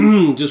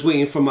Just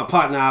waiting for my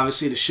partner,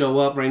 obviously, to show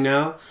up right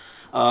now.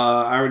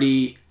 I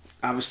already,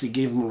 obviously,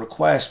 gave him a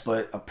request,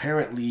 but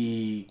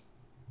apparently,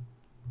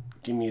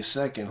 give me a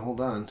second.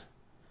 Hold on.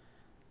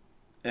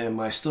 Am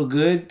I still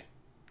good?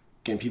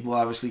 Can people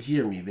obviously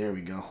hear me? There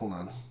we go. Hold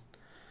on.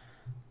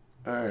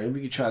 All right,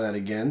 we can try that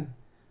again.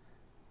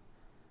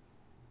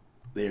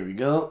 There we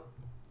go.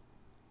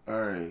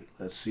 All right,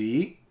 let's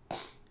see.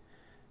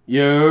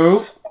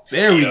 Yo,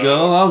 there we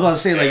go. I was about to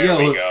say, like, there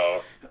we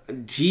go.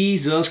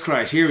 Jesus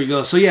Christ. Here we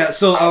go. So, yeah,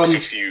 so, I was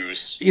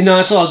confused.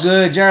 It's all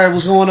good. Jared,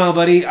 what's going on,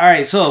 buddy? All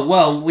right, so,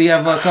 well, we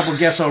have a couple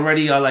guests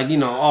already,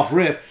 off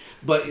rip.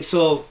 But,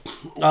 so,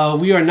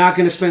 we are not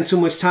going to spend too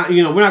much time.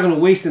 We're not going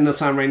to waste enough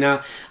time right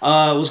now.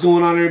 What's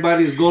going on,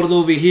 everybody? It's Gordo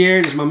over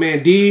here. This is my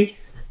man, Dee.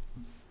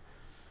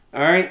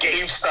 All right.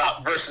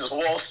 GameStop versus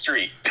Wall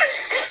Street.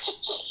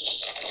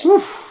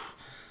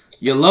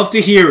 You love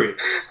to hear it.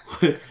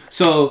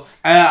 So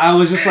I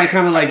was just like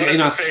kind of like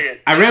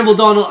I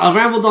rambled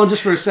on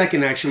just for a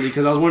second actually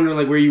because I was wondering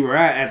like where you were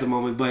at the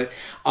moment. But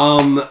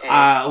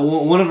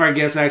one of our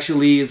guests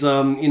actually is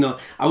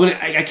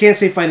I can't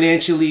say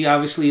financially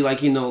obviously like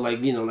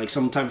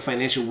some type of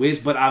financial whiz,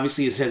 but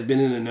obviously it has been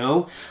in the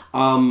know.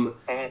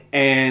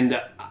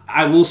 And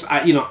I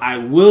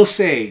will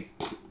say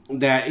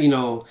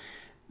that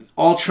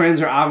all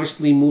trends are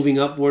obviously moving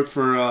upward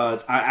for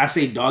I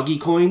say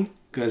DogeCoin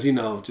because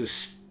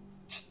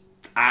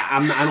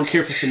I don't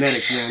care for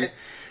phonetics, man.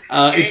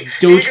 It's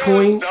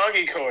DogeCoin.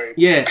 DogeCoin.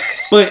 Yeah,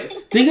 but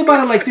think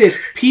about it like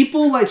this: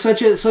 people like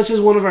such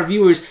as one of our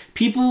viewers,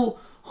 people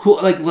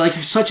who like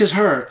such as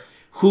her,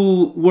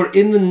 who were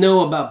in the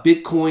know about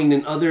Bitcoin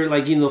and other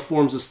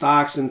forms of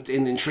stocks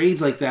and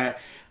trades like that.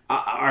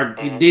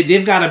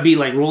 They've got to be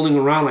like rolling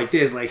around like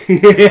this, like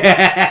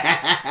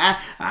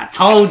I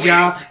told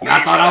y'all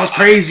thought I was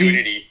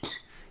crazy.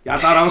 Y'all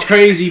thought I was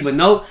crazy, but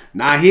nope,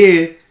 not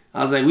here.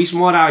 I was like, we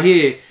smart out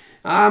here.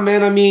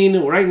 Man, I mean,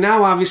 right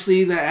now,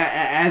 obviously,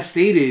 as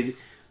stated,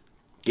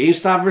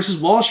 GameStop versus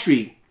Wall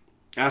Street.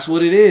 That's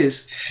what it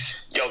is.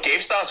 Yo,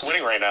 GameStop's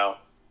winning right now.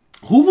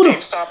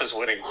 GameStop is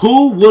winning.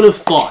 Who would have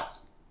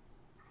thought?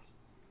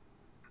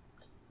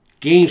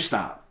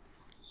 GameStop.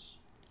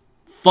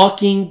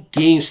 Fucking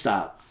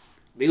GameStop.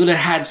 They would have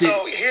had to...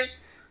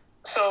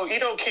 So,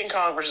 King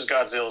Kong versus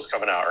Godzilla is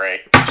coming out,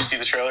 right? Did you see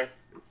the trailer?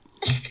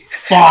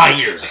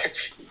 Fire.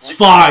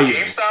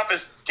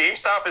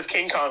 GameStop is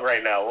King Kong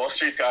right now. Wall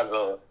Street's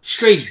Godzilla.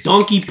 Straight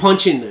donkey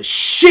punching the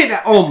shit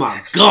out. Oh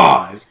my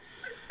god.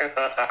 But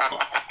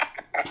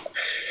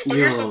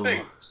here's the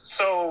thing.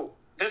 So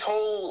this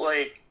whole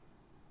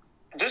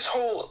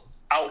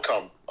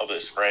outcome of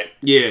this, right?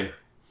 Yeah.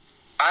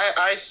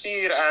 I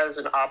see it as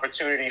an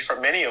opportunity for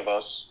many of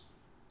us,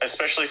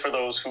 especially for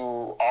those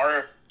who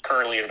are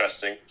currently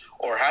investing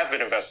or have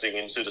been investing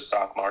into the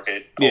stock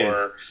market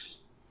or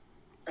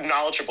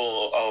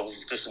knowledgeable of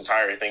this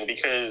entire thing,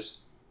 because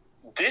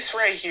this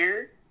right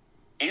here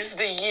is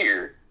the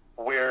year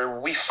where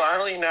we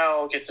finally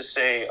now get to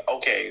say,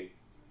 okay,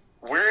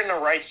 we're in the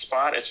right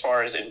spot as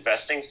far as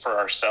investing for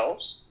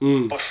ourselves,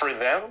 but for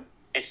them,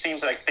 it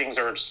seems like things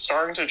are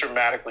starting to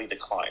dramatically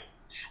decline.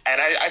 And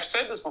I've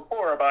said this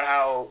before about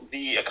how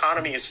the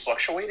economy is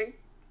fluctuating.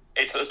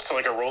 It's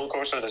like a roller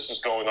coaster that's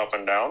just going up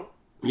and down.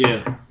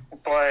 Yeah.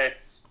 But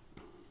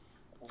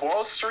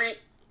Wall Street,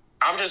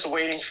 I'm just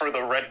waiting for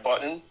the red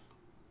button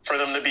for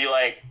them to be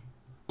like,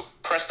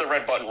 press the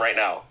red button right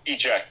now,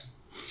 eject.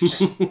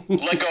 Just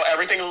let go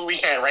everything we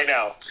can right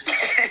now.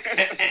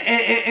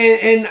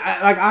 and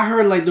I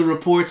heard like the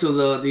reports of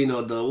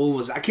the what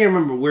was I can't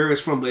remember where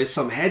it's from, but it's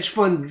some hedge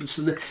fund.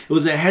 It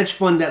was a hedge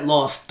fund that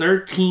lost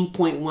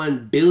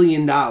 $13.1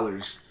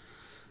 billion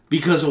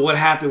because of what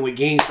happened with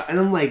GameStop. And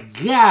I'm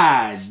like,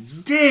 God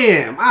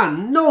damn, I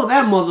know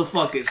that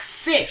motherfucker's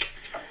sick.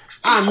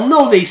 I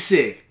know they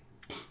sick.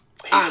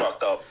 He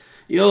fucked up.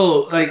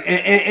 Yo,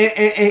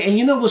 and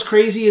you know what's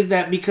crazy is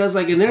that because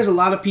and there's a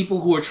lot of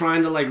people who are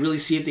trying to really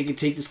see if they can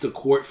take this to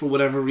court for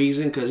whatever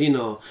reason, because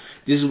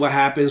this is what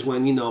happens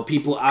when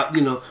people out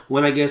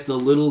when I guess the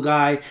little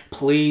guy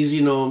plays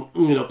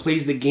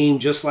plays the game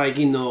just like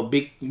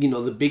big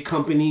the big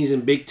companies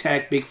and big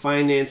tech, big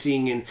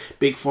financing and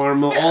big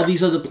pharma, all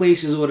these other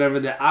places or whatever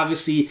that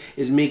obviously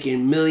is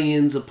making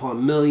millions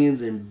upon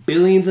millions and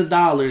billions of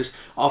dollars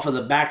off of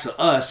the backs of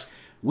us.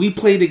 We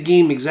play the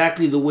game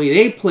exactly the way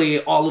they play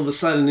it. All of a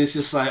sudden, it's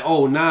just like,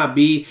 oh, nah,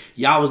 B,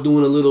 y'all was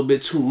doing a little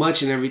bit too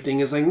much and everything.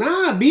 It's like,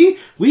 nah, B,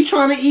 we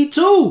trying to eat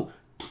too.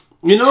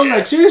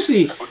 Like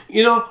seriously,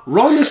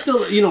 Ronan's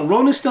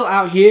still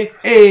out here.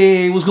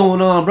 Hey, what's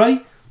going on,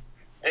 buddy?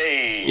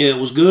 Hey. Yeah, it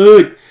was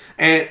good.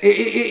 And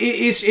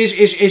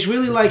it's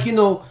really like,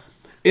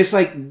 it's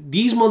like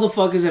these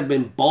motherfuckers have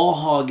been ball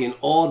hogging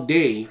all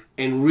day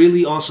and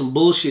really on some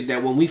bullshit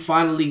that when we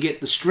finally get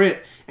the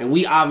strip and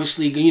we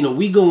obviously,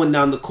 we going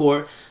down the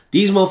court,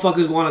 these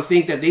motherfuckers want to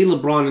think that they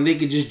LeBron and they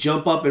could just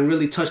jump up and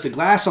really touch the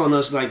glass on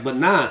us. But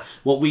nah,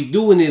 what we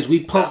doing is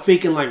we pump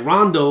faking like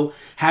Rondo,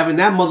 having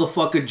that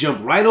motherfucker jump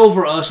right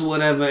over us or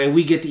whatever, and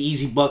we get the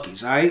easy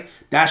buckets, all right?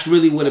 That's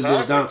really what it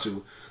boils down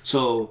to.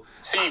 So...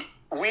 See,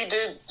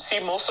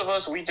 most of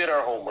us, we did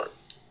our homework.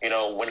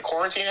 When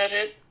quarantine had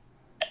hit,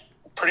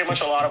 pretty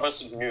much a lot of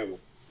us knew,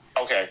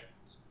 okay,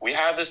 we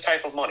have this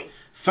type of money.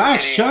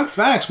 Facts, Chuck,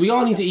 facts. We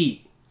all need to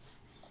eat.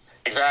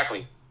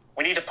 Exactly.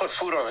 We need to put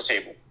food on the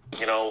table.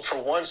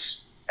 For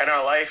once in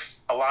our life,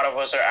 a lot of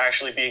us are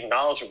actually being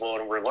knowledgeable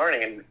and we're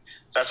learning, and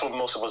that's what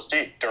most of us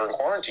did during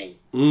quarantine.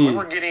 We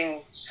were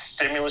getting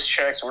stimulus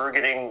checks. We were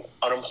getting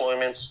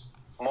unemployment.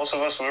 Most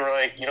of us, we were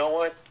like, you know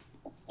what?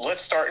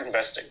 Let's start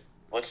investing.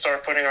 Let's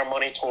start putting our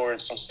money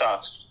towards some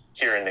stock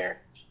here and there.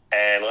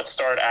 And let's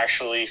start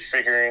actually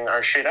figuring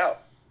our shit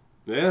out.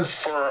 Yeah.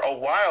 For a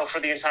while, for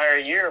the entire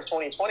year of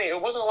 2020,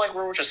 it wasn't like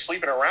we were just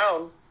sleeping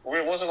around.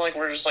 It wasn't like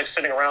we were just like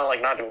sitting around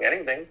like not doing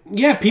anything.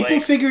 Yeah, people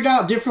figured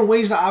out different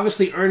ways to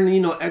obviously earn,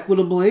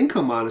 equitable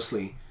income,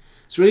 honestly.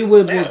 It's really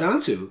what it boils down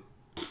to.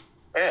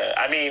 Yeah,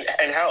 I mean,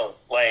 and hell,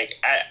 like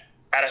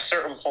at a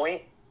certain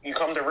point, you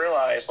come to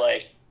realize,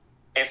 like,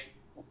 if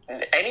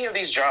any of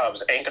these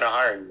jobs ain't gonna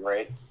hire you,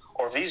 right?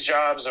 Or if these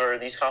jobs or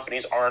these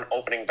companies aren't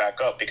opening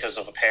back up because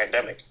of a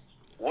pandemic,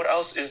 what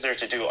else is there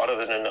to do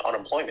other than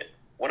unemployment?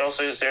 What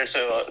else is there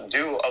to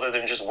do other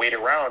than just wait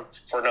around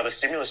for another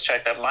stimulus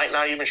check that might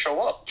not even show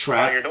up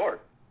by your door?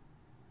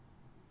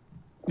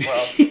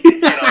 Well,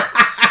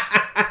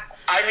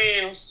 I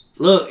mean,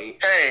 look,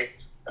 hey,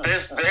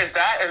 there's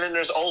that, and then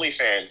there's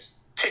OnlyFans.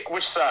 Pick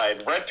which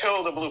side, red pill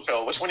or the blue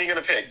pill. Which one are you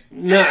gonna pick?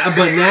 No,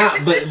 but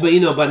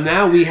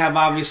now we have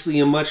obviously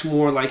a much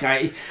more like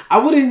I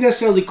wouldn't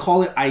necessarily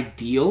call it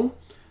ideal,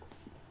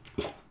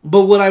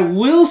 but what I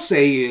will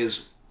say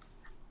is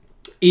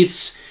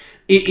it's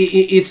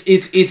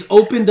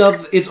opened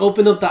up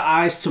the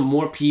eyes to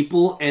more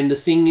people, and the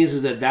thing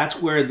is that that's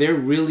where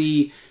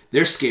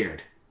they're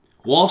scared.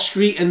 Wall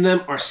Street and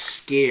them are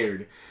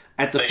scared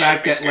at the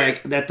fact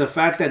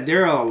that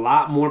there are a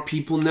lot more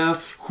people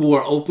now who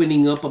are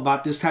opening up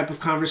about this type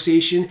of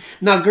conversation.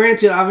 Now,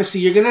 granted,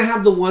 obviously you're gonna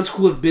have the ones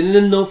who have been in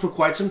the know for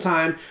quite some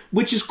time,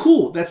 which is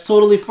cool. That's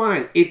totally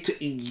fine.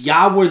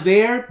 Y'all were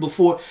there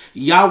before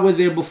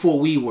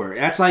we were.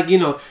 That's like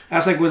when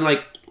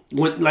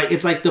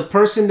it's like the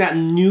person that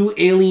knew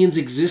aliens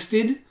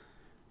existed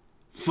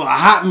for a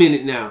hot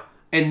minute now,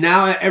 and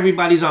now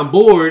everybody's on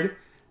board.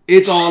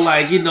 It's all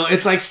like,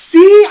 it's like,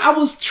 see, I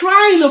was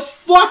trying to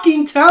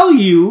fucking tell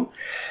you,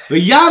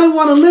 but y'all didn't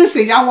want to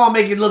listen. Y'all want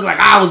to make it look like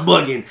I was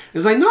bugging.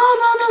 It's like, no.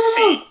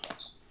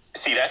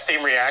 See that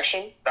same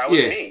reaction? That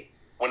was me.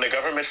 When the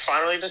government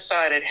finally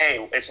decided,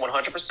 hey, it's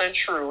 100%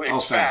 true,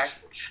 it's fact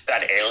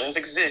that aliens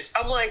exist.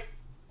 I'm like,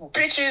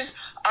 bitches,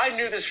 I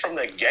knew this from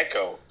the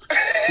get-go.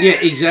 Yeah,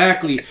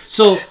 exactly.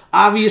 So,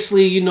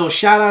 obviously,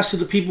 shout outs to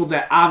the people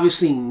that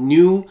obviously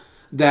knew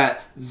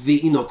that the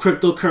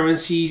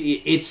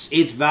cryptocurrency,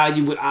 its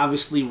value would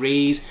obviously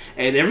raise,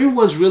 and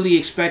everyone's really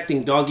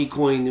expecting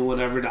DogeCoin and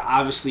whatever to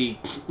obviously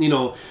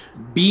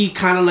be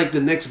kind of like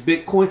the next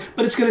Bitcoin,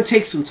 but it's going to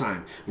take some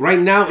time. Right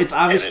now it's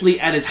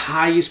obviously at its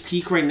highest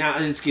peak right now,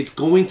 and it's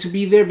going to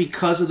be there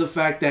because of the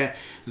fact that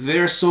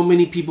there are so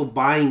many people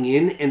buying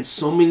in, and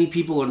so many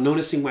people are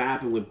noticing what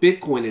happened with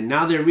Bitcoin, and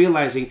now they're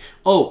realizing,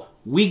 oh,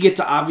 we get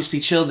to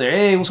obviously chill there.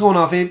 Hey, what's going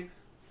on, Fabe?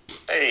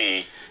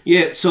 Hey.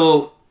 Yeah,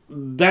 so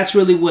that's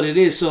really what it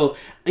is. So,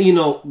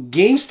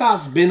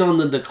 GameStop's been on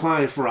the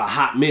decline for a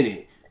hot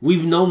minute.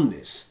 We've known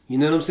this. You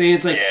know what I'm saying?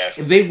 It's like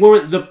they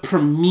weren't the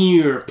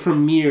premier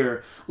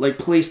like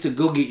place to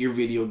go get your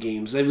video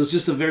games. It was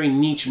just a very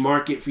niche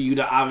market for you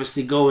to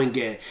obviously go and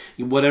get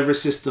whatever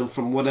system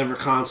from whatever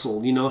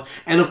console,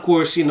 And of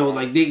course,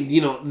 like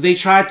they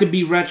tried to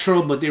be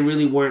retro, but they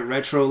really weren't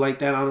retro like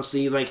that,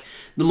 honestly. Like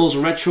the most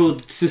retro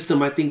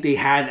system I think they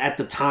had at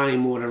the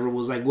time or whatever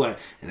was like what?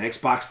 An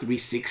Xbox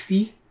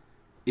 360?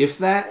 If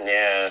that,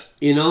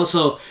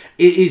 so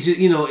it's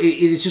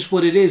it's just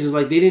what it is. It's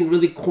like they didn't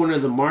really corner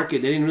the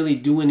market. They didn't really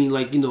do any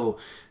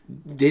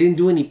they didn't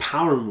do any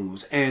power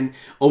moves. And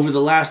over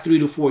the last 3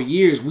 to 4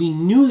 years, we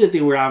knew that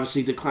they were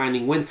obviously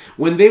declining.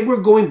 When they were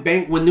going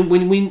bank, when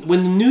the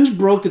news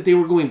broke that they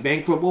were going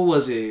bankrupt, what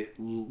was it?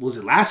 Was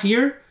it last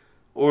year?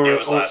 It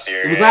was last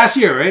year. It was last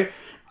year, right?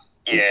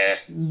 Yeah.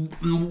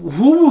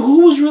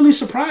 Who was really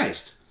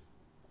surprised?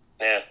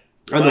 Yeah.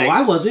 I know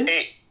I wasn't.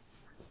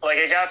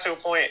 It got to a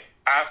point.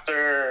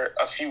 After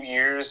a few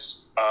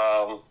years,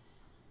 GameStop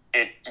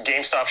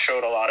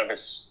showed a lot of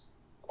its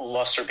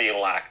luster being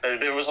lacked.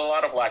 There was a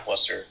lot of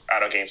lackluster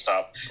out of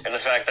GameStop, and the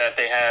fact that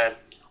they had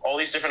all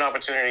these different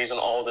opportunities and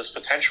all this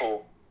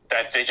potential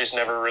that they just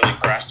never really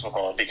grasped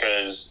upon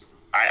because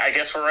I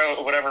guess for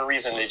whatever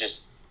reason they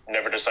just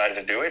never decided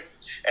to do it,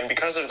 and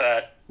because of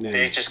that,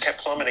 they just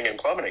kept plummeting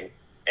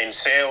in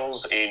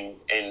sales,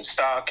 in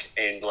stock,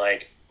 in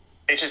it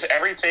just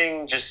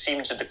everything just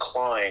seemed to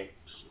decline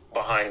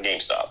behind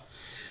GameStop.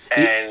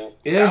 And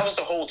that was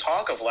the whole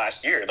talk of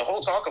last year. The whole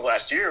talk of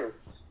last year,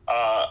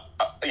 I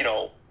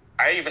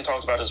even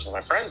talked about this with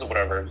my friends or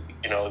whatever.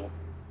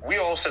 We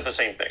all said the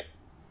same thing.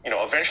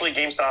 Eventually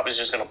GameStop is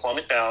just going to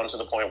plummet down to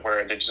the point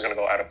where they're just going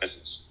to go out of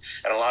business.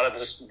 And a lot of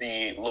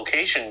the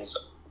locations,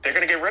 they're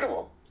going to get rid of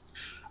them.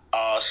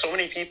 So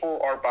many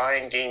people are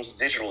buying games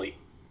digitally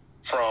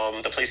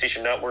from the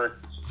PlayStation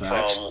Network,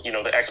 from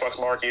the Xbox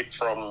market,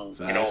 from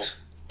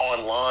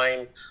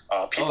online.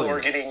 People are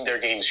getting their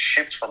games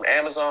shipped from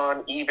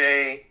Amazon,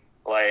 eBay.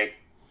 Like,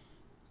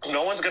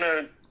 no one's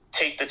gonna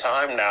take the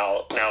time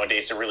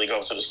nowadays to really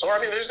go to the store. I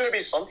mean, there's gonna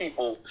be some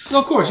people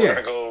of course, who are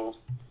gonna go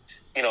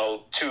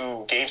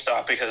to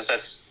GameStop because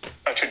that's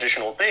a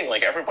traditional thing.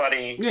 Like,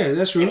 everybody,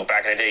 that's true.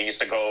 Back in the day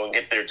used to go and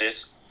get their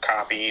disc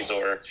copies,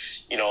 or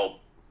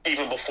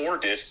even before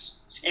discs,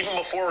 even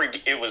before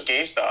it was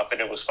GameStop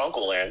and it was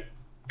FuncoLand,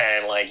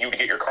 and like you would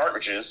get your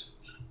cartridges.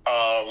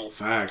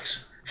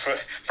 Facts.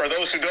 For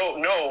those who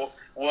don't know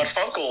what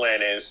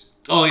FuncoLand is.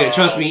 Oh yeah,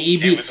 trust me,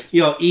 EB,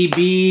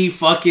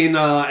 fucking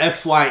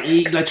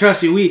FYE. Like,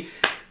 trust me, who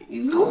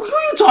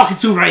you talking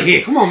to right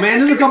here? Come on, man.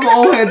 There's a couple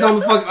old heads on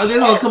the fuck.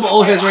 There's a couple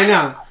old heads right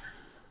now.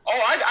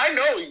 I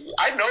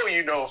know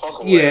you know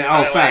FuncoLand.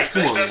 Yeah, facts.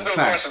 Come on, there's man. No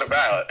Facts. question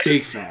about it.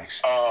 Big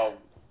facts.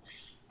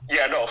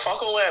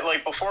 FuncoLand,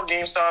 like, before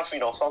GameStop,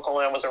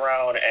 FuncoLand was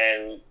around,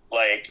 and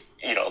like,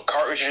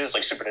 cartridges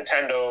like Super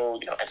Nintendo,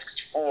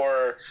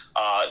 N64,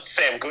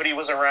 Sam Goody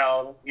was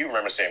around. You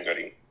remember Sam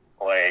Goody?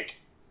 Like,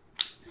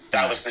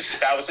 that was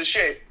the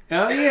shit.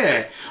 Hell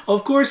yeah,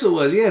 of course it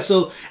was. Yeah,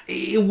 so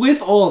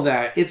with all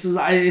that, it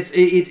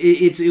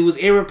was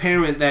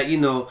apparent that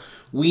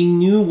we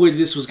knew where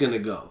this was gonna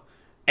go,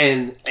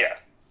 and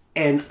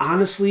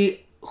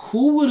honestly,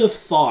 who would have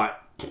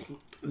thought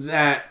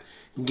that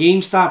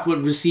GameStop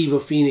would receive a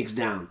Phoenix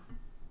down?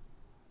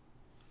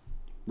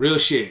 Real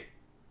shit.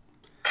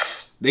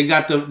 They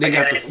got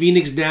the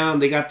Phoenix down.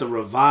 They got the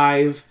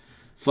revive.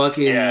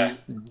 Fucking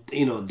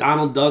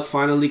Donald Duck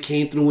finally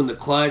came through in the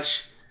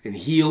clutch and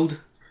healed.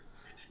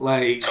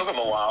 Like, took him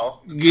a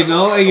while.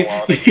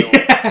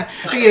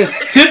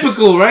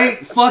 Typical, right?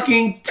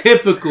 Fucking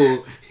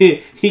typical.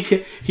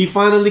 He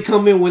finally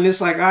come in when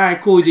it's like, all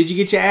right, cool. Did you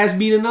get your ass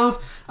beat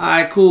enough? All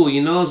right, cool.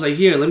 It's like,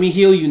 here, let me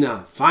heal you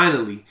now.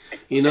 Finally,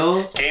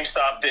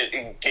 GameStop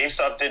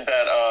did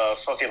that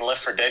fucking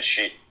Left 4 Dead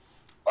shit.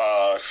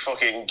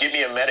 Fucking give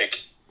me a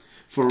medic.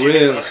 For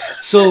real.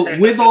 So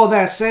with all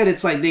that said,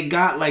 it's like they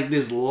got like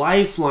this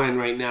lifeline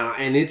right now,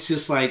 and it's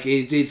just like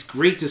it's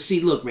great to see.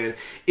 Look, man,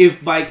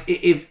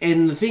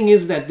 and the thing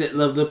is that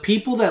the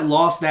people that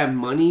lost that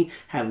money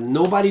have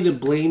nobody to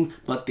blame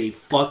but they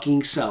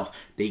fucking self.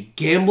 They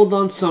gambled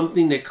on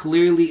something that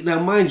clearly,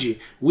 now mind you,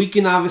 we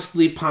can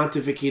obviously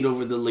pontificate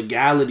over the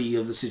legality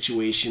of the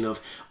situation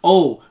of,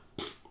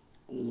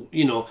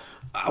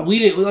 we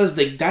didn't realize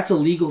like that's a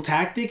legal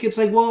tactic. It's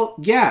like, well,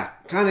 yeah,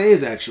 kind of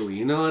is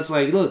actually. It's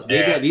like, look,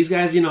 they got these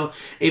guys.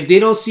 If they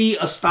don't see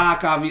a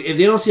stock, if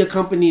they don't see a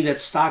company that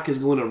stock is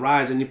going to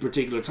rise any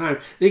particular time,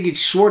 they get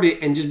short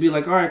it and just be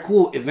like, all right,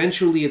 cool.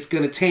 Eventually, it's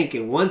gonna tank,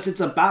 and once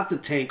it's about to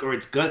tank, or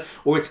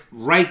it's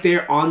right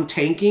there on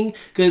tanking,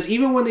 because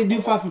even when they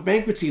do file for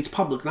bankruptcy, it's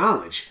public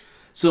knowledge.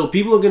 So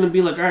people are gonna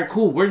be like, all right,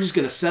 cool, we're just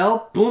gonna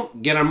sell, boom,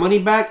 get our money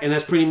back, and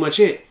that's pretty much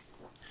it.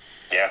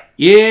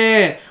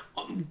 Yeah.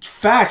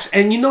 Facts,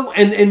 and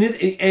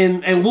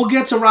and we'll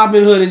get to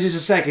Robinhood in just a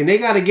second. They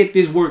got to get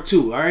this work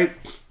too, all right?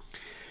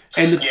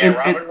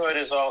 Robinhood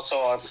is also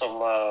on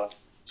some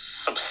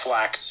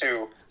slack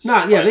too.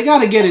 They got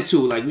to get it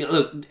too. Like,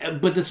 look,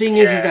 but the thing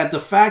is that the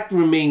fact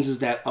remains is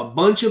that a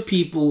bunch of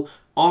people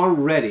on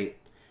Reddit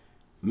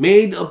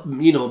made up,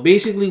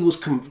 basically was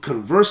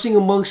conversing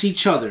amongst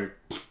each other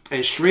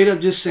and straight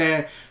up just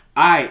said,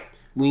 all right,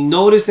 we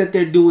noticed that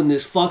they're doing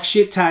this fuck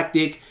shit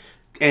tactic.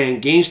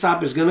 And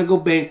GameStop is gonna go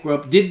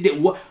bankrupt.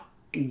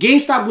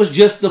 GameStop was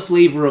just the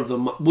flavor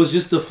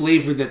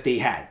that they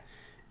had.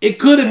 It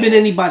could have been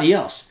anybody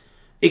else.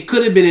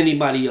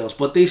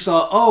 But they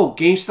saw,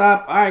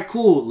 GameStop, all right,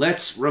 cool.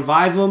 Let's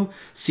revive them.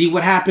 See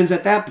what happens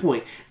at that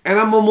point. And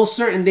I'm almost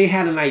certain they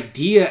had an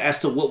idea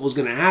as to what was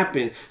gonna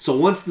happen. So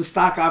once the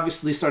stock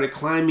obviously started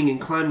climbing and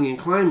climbing and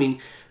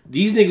climbing,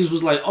 these niggas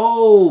was like,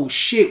 oh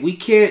shit, we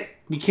can't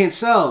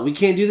sell. We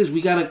can't do this.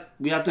 We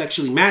have to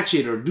actually match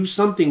it or do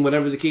something,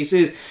 whatever the case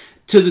is,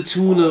 to the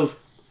tune of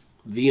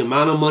the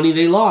amount of money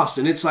they lost.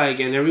 And it's like,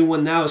 and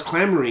everyone now is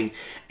clamoring.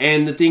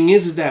 And the thing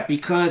is that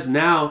because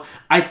now,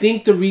 I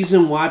think the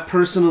reason why,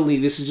 personally,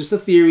 this is just a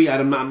theory.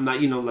 I'm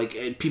not,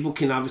 people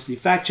can obviously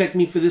fact check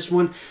me for this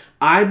one.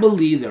 I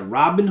believe that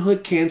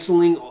Robinhood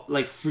canceling,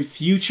 like, for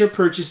future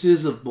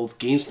purchases of both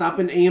GameStop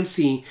and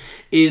AMC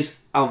is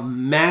a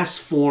mass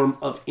form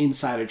of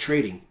insider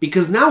trading.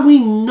 Because now we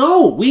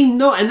know,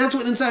 and that's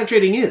what insider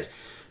trading is.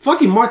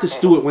 Fucking Martha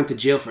Stewart went to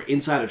jail for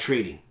insider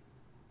trading.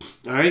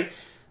 All right?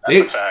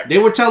 That's a fact. They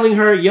were telling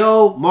her,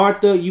 yo,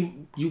 Martha, you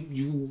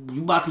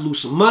about to lose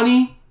some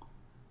money.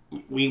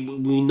 We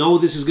know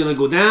this is going to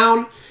go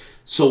down.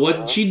 So what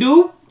did she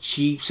do?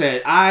 She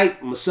said, I'm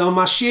going to sell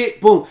my shit.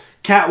 Boom.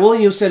 Cat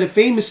Williams said it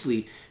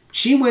famously.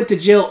 She went to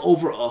jail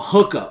over a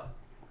hookup.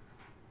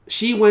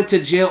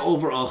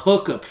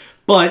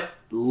 But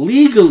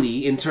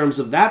legally, in terms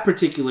of that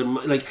particular,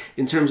 like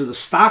in terms of the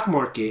stock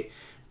market,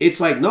 it's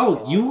like,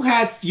 no, you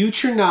had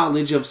future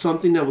knowledge of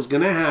something that was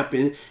going to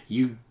happen.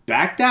 You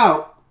backed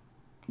out.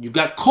 You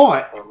got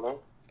caught.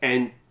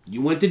 And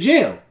you went to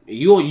jail.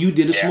 You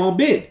did a small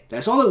bid.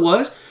 That's all it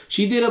was.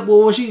 She did up.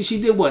 Well,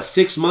 she did what,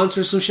 6 months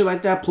or some shit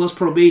like that plus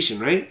probation,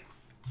 right?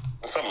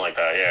 Something like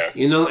that, yeah.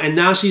 You know, and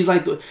now she's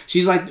like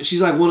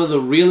one of the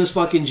realest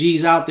fucking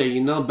G's out there.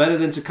 You know, better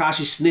than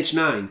Tekashi Snitch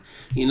 9.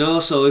 You know,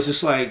 so it's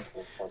just like,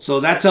 so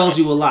that tells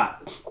you a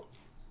lot.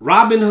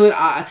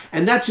 Robinhood,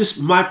 and that's just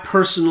my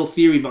personal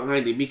theory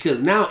behind it,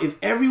 because now if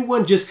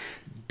everyone just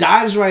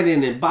dives right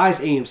in and buys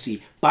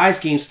AMC,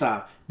 buys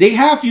GameStop, they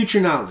have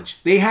future knowledge.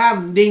 They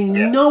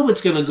know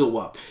it's gonna go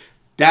up.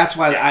 That's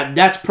why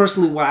that's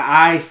personally why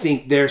I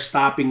think they're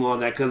stopping all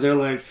that, because they're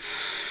like,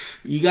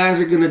 you guys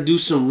are gonna do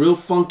some real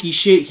funky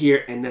shit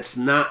here, and that's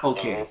not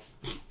okay.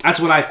 That's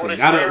what I think.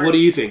 What do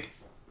you think?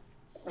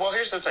 Well,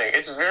 here's the thing.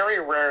 It's very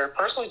rare.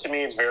 Personally, to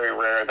me, it's very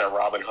rare that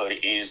Robinhood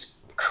is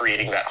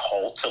creating that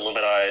halt to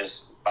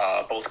limitize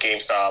both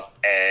GameStop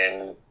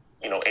and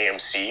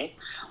AMC,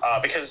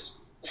 because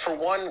for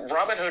one,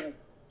 Robinhood.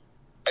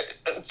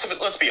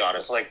 Let's be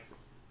honest. Like,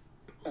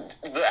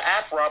 the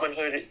app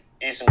Robinhood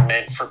is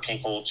meant for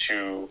people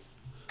to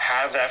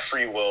have that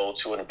free will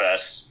to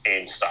invest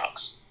in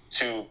stocks,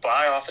 to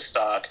buy off a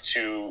stock,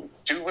 to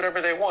do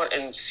whatever they want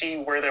and see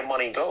where their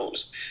money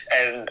goes.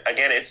 And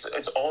again, it's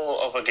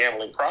all of a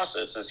gambling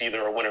process. It's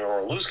either a win or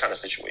a lose kind of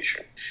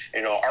situation.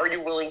 Are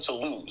you willing to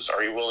lose?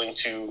 Are you willing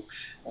to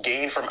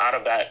gain from out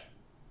of that,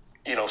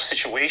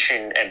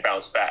 situation and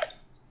bounce back?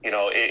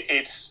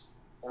 It's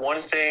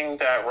one thing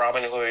that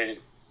Robinhood,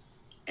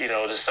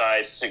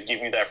 decides to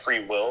give you that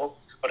free will,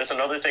 but it's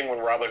another thing when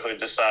Robinhood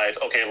decides,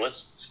 okay,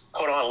 let's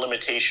put on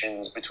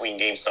limitations between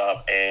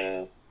GameStop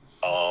and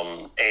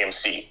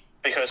AMC,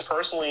 because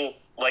personally,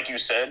 like you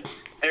said,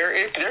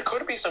 there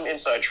could be some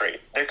inside trade.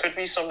 There could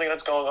be something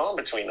that's going on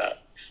between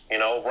that.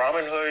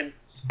 Robinhood.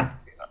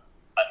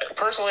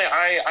 Personally,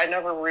 I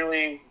never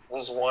really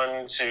was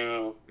one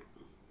to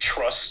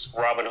trust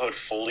Robinhood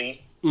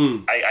fully.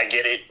 I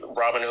get it.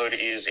 Robinhood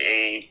is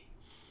a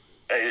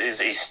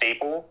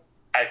staple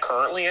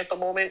currently at the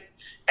moment,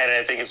 and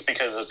I think it's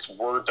because it's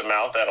word of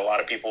mouth that a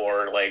lot of people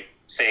are like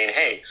saying,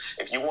 hey,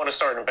 if you want to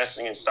start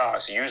investing in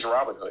stocks, use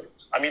Robinhood.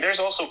 I mean, there's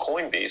also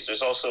Coinbase.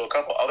 There's also a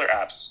couple other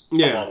apps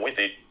along with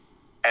it.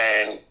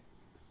 And,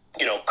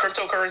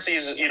 cryptocurrency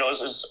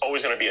is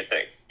always going to be a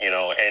thing,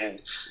 and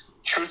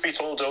truth be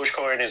told,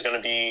 DogeCoin is going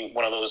to be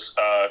one of those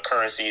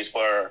currencies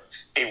where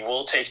it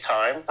will take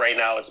time. Right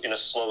now, it's in a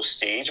slow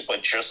stage,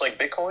 but just like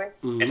Bitcoin,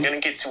 it's going to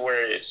get to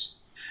where it is.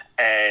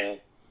 And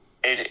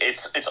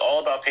it's all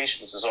about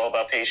patience. It's all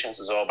about patience.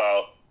 It's all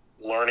about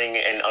learning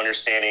and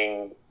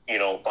understanding,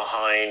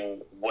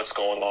 behind what's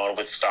going on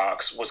with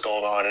stocks, what's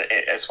going on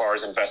as far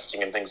as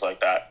investing and things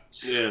like that.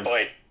 Yeah.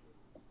 But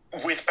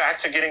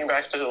getting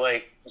back to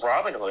like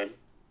Robinhood,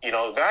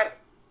 that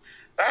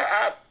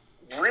app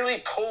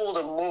really pulled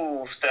a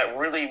move that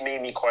really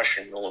made me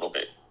question a little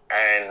bit.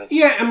 And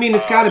yeah, I mean,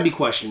 it's got to be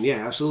questioned.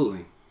 Yeah,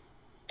 absolutely.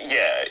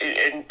 Yeah,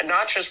 and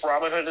not just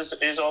Robinhood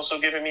is also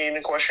giving me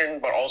in question,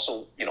 but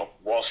also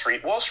Wall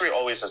Street. Wall Street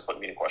always has put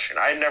me in question.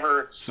 I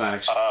never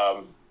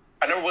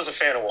was a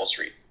fan of Wall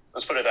Street.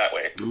 Let's put it that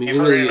way. I mean, you've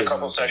heard it in a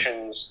couple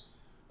sessions.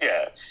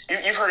 Yeah,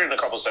 you've heard it in a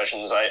couple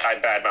sessions. I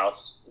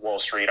badmouth Wall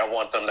Street. I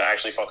want them to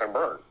actually fucking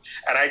burn.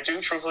 And I do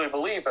truthfully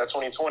believe that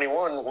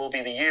 2021 will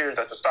be the year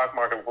that the stock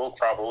market will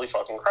probably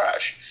fucking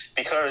crash.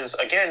 Because,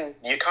 again,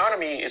 the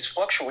economy is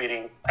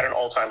fluctuating at an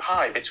all-time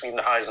high between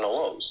the highs and the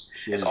lows.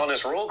 Yeah. It's on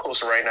this roller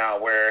coaster right now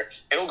where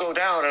it'll go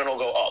down and it'll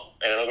go up.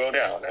 And it'll go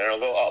down and it'll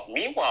go up.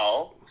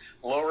 Meanwhile,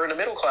 lower in the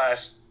middle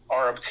class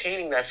are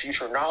obtaining that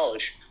future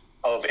knowledge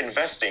of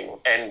investing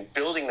and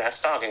building that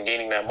stock and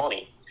gaining that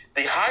money.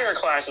 The higher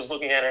class is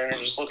looking at it and they're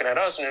just looking at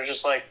us and they're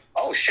just like,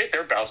 oh shit,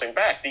 they're bouncing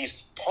back.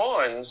 These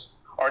pawns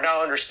are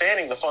now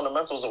understanding the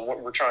fundamentals of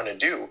what we're trying to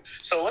do.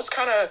 So let's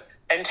kind of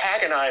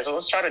antagonize or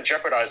let's try to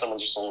jeopardize them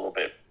just a little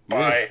bit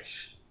by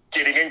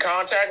getting in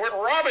contact with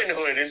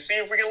Robinhood and see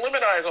if we can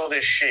limitize all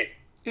this shit.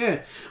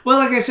 Yeah. Well,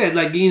 like I said,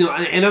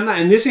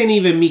 and this ain't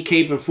even me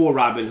caping for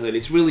Robinhood.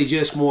 It's really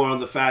just more on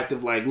the fact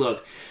of like,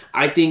 look,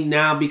 I think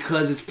now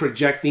because it's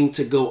projecting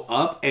to go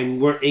up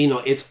and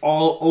it's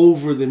all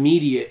over the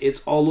media,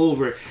 it's all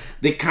over.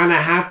 They kind of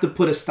have to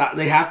put a stop.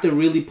 They have to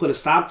really put a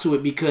stop to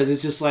it because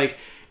it's just like,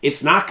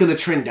 it's not going to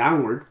trend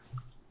downward.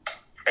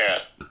 Yeah.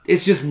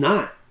 It's just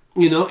not.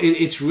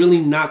 It's really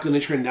not going to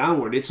trend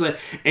downward. It's like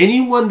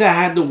anyone that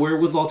had the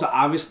wherewithal to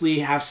obviously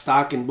have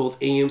stock in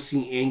both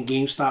AMC and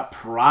GameStop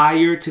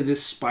prior to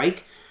this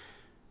spike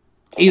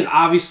is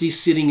obviously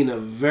sitting in a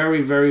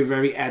very, very,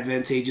 very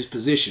advantageous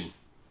position.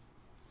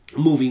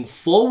 Moving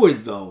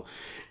forward, though,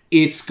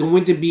 it's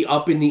going to be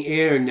up in the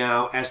air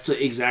now as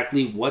to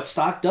exactly what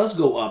stock does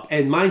go up.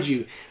 And mind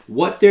you,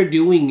 what they're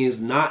doing is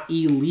not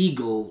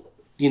illegal.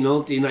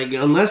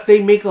 Unless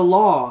they make a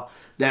law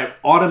that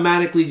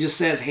automatically just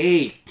says,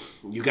 hey,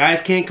 you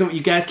guys can't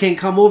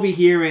come over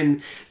here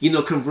and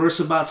converse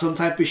about some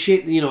type of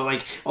shit,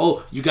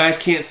 oh, you guys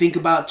can't think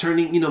about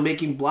turning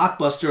making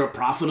Blockbuster a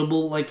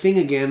profitable thing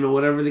again or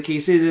whatever the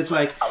case is. It's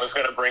like, I was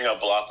gonna bring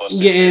up Blockbuster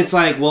too. It's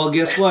like, well,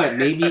 guess what,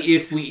 maybe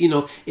if we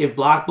if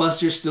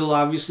Blockbuster still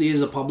obviously is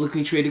a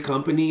publicly traded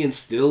company and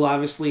still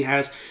obviously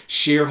has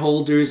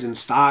shareholders and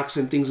stocks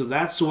and things of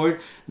that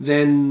sort,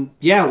 then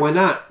yeah, why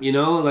not? You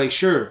know, like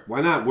sure,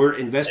 why not? We're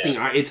investing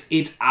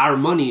it's our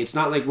money. It's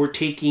not like we're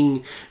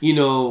taking,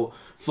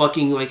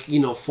 fucking like,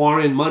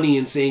 foreign money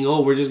and saying,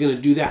 "Oh, we're just going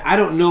to do that." I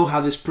don't know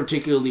how this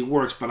particularly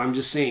works, but I'm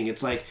just saying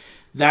it's like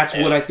that's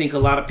what I think a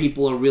lot of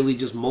people are really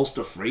just most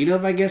afraid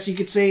of, I guess you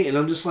could say. And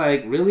I'm just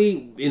like,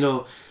 really,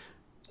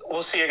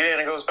 Well, see, again,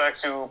 it goes back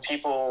to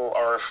people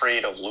are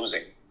afraid of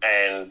losing.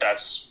 And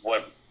that's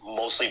what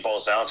mostly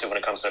boils down to when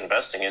it comes to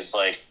investing is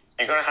like,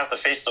 you're going to have to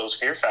face those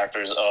fear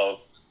factors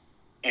of,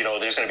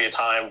 there's going to be a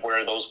time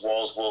where those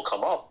walls will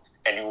come up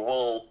and you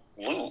will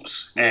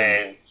lose.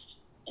 And,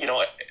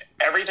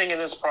 everything in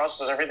this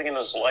process, everything in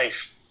this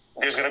life,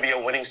 there's going to be a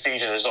winning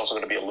stage and there's also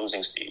going to be a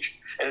losing stage.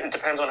 It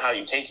depends on how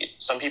you take it.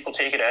 Some people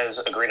take it as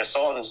a grain of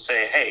salt and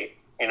say, hey,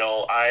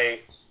 I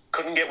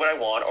couldn't get what I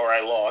want or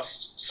I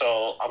lost,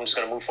 so I'm just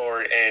going to move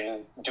forward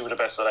and do the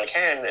best that I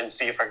can and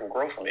see if I can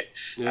grow from it.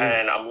 Yeah.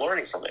 And I'm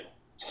learning from it.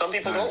 Some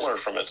people don't learn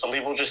from it. Some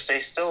people just stay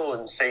still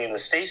and stay in the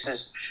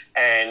stasis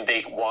and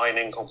they whine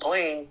and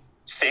complain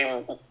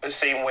the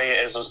same way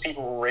as those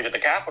people who raided the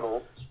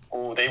Capitol,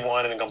 who they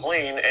whined and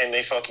complained and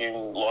they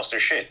fucking lost their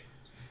shit.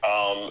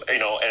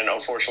 And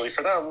unfortunately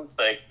for them,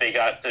 like they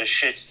got the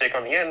shit stick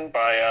on the end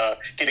by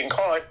getting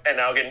caught and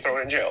now getting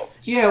thrown in jail.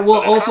 Yeah,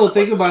 well, so also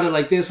think about it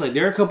like this: like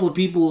there are a couple of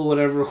people or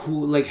whatever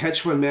who, like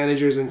hedge fund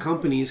managers and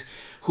companies,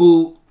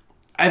 who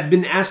have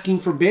been asking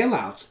for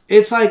bailouts.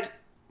 It's like,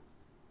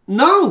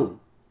 no,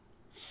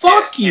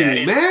 fuck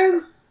you,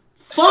 man,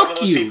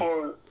 fuck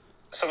you.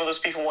 Some of those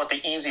people want the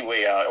easy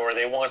way out, or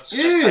they want to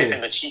just type in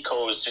the cheat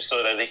codes just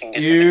so that they can get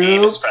to the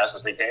game as fast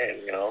as they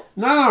can,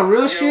 Nah,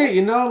 real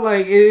shit,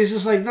 like, it's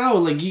just like, no,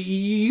 like,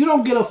 you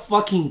don't get a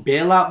fucking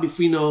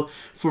bailout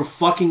for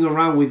fucking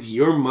around with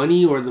your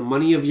money or the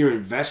money of your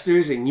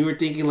investors, and you were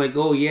thinking like,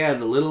 oh yeah,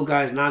 the little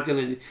guy's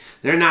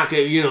they're not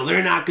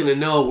gonna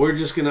know, we're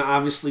just gonna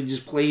obviously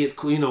just play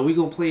it, we're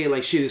gonna play it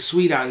like shit is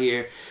sweet out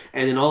here.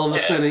 And then all of a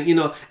sudden,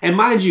 and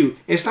mind you,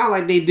 it's not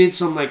like they did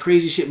some like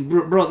crazy shit,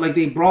 bro. Like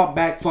they brought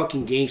back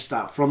fucking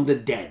GameStop from the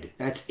dead.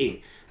 That's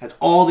it. That's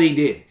all they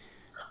did.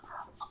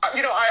 I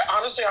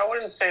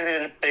wouldn't say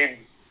that they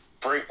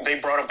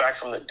brought them back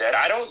from the dead.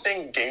 I don't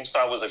think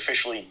GameStop was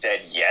officially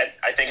dead yet.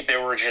 I think they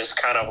were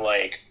just kind of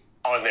like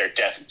on their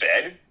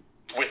deathbed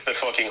with the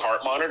fucking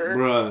heart monitor.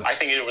 Bruh. I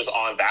think it was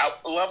on that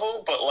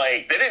level, but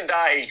like they didn't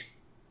die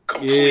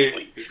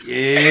completely.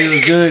 Yeah, it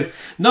was good.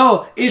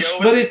 No, it's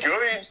good.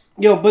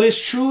 Yo, but it's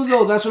true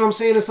though. That's what I'm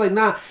saying. It's like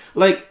not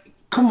like,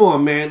 come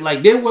on, man.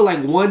 Like they were like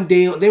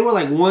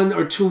 1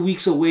 or 2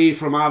 weeks away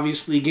from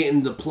obviously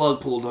getting the plug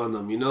pulled on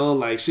them.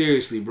 Like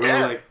seriously, bro.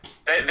 Yeah. Like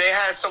they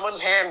had someone's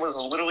hand was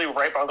literally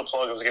right by the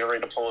plug. It was getting ready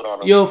to pull it on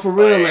them. Yo, for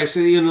real, like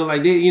so,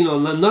 like they,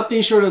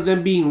 nothing short of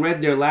them being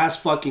read their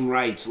last fucking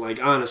rights.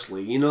 Like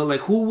honestly,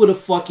 like who would have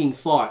fucking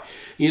thought?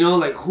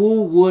 Like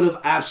who would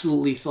have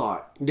absolutely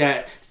thought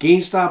that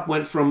GameStop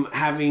went from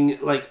having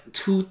like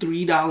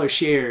 $2-3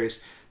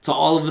 shares to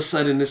all of a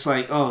sudden it's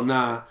like, oh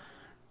nah,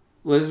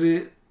 what is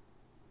it?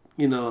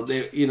 They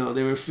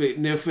were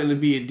finna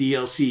be a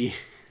DLC.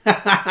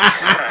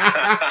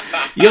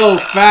 Yo,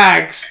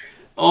 facts.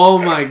 Oh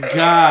my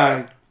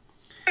god.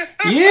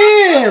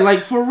 Yeah,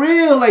 like for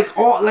real, like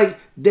all like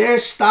their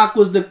stock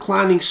was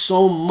declining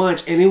so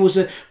much, and it was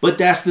but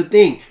that's the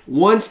thing.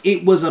 Once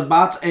it was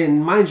about to,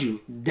 and mind you,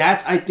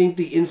 that's I think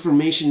the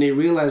information they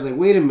realized, like,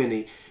 wait a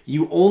minute,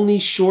 you only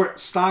short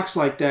stocks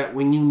like that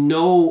when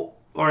or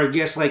I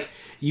guess like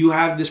you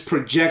have this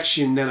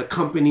projection that a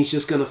company's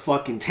just gonna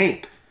fucking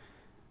tank.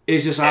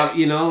 It's just how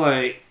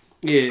like.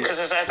 Yeah. Because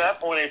it's at that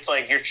point, it's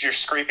like you're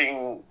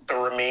scraping the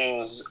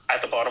remains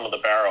at the bottom of the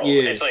barrel.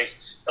 Yeah. It's like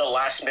the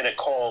last minute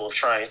call of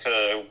trying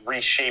to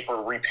reshape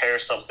or repair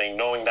something,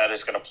 knowing that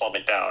it's going to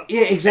plummet down.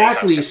 Yeah,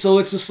 exactly. So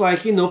it's just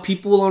like,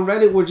 people on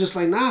Reddit were just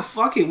like, nah,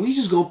 fuck it, we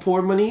just gonna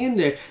pour money in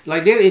there.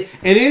 Like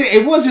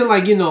it wasn't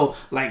like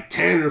like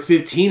 10 or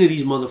 15 of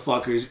these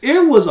motherfuckers.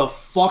 It was a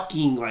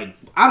fucking like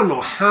I don't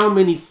know how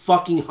many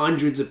fucking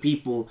hundreds of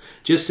people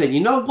just said, you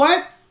know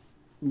what?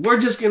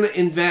 We're just gonna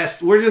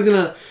invest. We're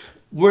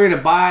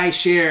gonna buy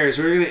shares.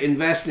 We're gonna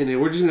invest in it.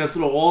 We're just gonna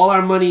throw all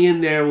our money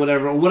in there,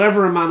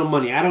 whatever amount of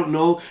money. I don't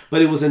know,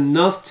 but it was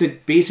enough to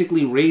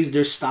basically raise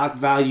their stock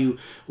value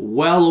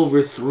well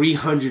over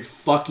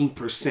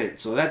 300%.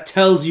 So that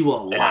tells you a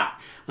lot.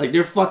 Like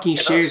their fucking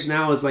shares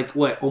now is like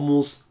what,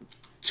 almost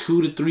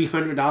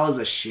 $200-$300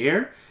 a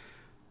share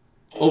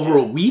over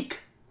a week.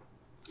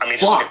 I mean,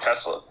 just look at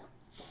Tesla.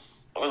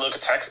 Look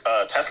at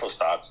Tesla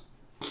stocks.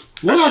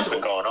 That's just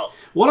been going up.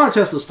 What are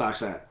Tesla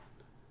stocks at?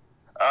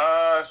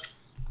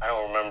 I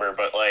don't remember,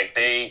 but like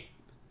they're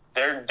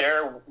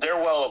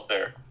well up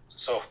there.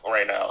 So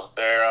right now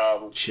they're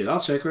shit. I'll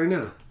check right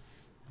now.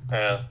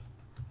 Yeah.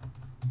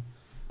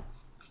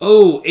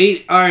 Oh, all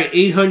right,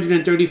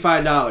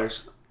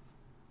 $835.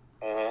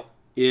 Mhm.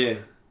 Yeah,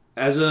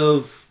 as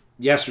of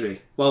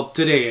yesterday. Well,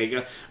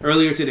 today,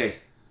 earlier today.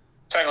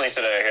 Technically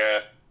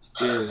today,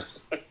 yeah. Yeah.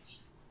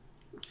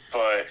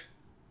 But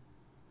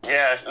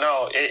yeah,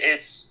 no,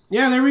 it's.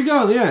 Yeah, there we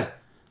go. Yeah.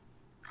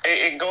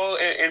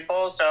 It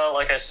boils down,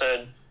 like I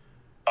said.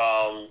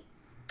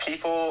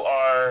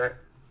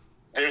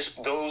 there's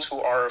those who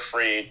are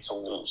afraid to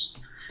lose.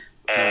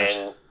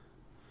 And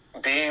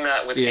being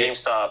that with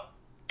GameStop,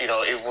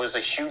 it was a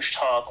huge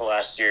talk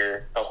last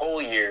year, the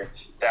whole year,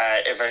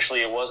 that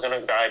eventually it was going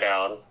to die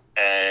down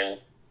and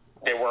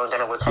they weren't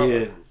going to recover.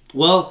 Yeah.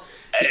 Well,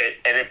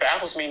 and it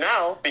baffles me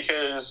now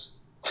because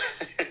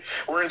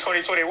we're in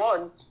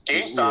 2021.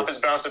 GameStop is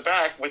bouncing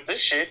back with this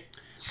shit.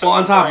 So well,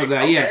 on top of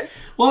that, yeah.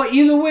 Well,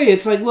 either way,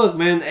 it's like, look,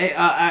 man.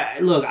 I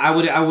would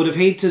have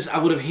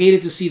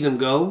hated to see them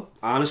go.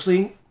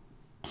 Honestly.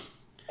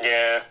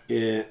 Yeah.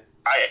 Yeah.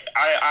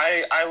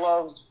 I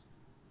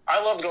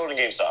loved going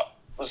to GameStop.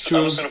 I'm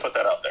just gonna put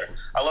that out there.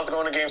 I loved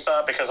going to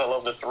GameStop because I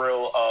love the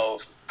thrill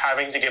of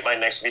having to get my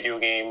next video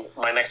game,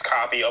 my next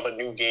copy of a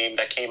new game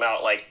that came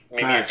out like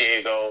maybe a day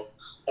ago,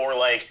 or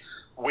like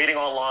waiting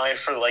online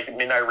for like the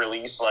midnight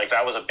release. Like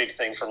that was a big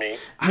thing for me.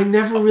 I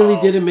never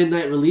really did a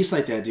midnight release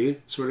like that,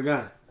 dude. Swear to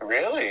God.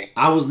 Really?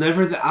 I was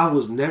never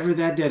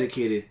that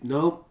dedicated.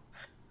 Nope.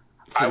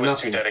 I was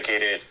too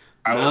dedicated.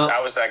 I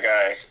was that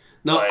guy.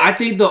 No, I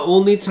think the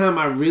only time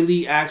I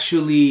really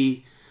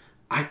actually,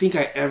 I think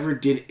I ever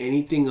did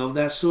anything of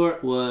that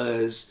sort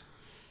was,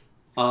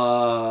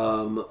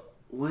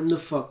 when the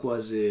fuck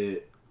was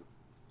it?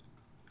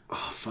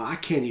 Oh, I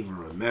can't even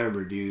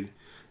remember, dude.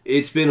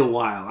 It's been a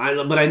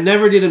while. But I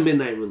never did a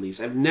midnight release.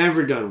 I've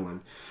never done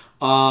one.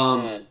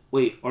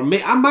 Wait, or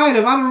I might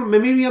have. I don't.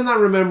 Maybe I'm not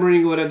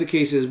remembering whatever the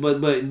case is.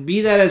 But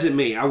be that as it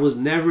may, I was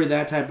never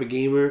that type of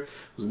gamer.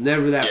 Was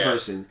never that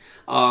person.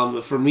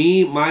 For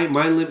me, my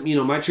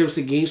trips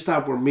to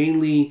GameStop were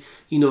mainly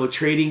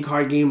trading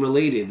card game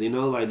related.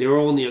 Like there were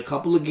only a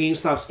couple of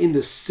GameStops in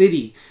the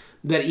city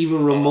that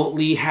even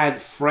remotely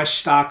had fresh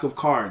stock of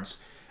cards.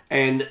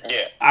 And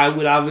I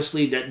would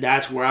obviously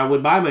that's where I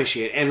would buy my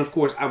shit, and of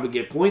course I would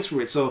get points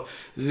for it. So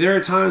there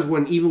are times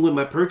when even with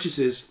my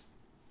purchases,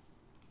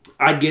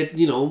 I'd get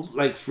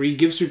like free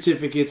gift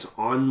certificates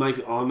on my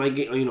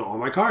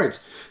cards.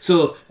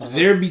 So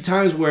there'd be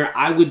times where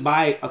I would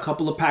buy a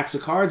couple of packs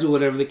of cards or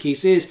whatever the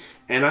case is,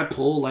 and I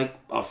pull like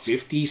a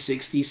 $50,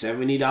 $60,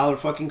 $70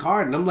 fucking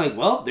card, and I'm like,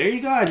 well, there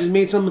you go. I just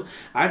made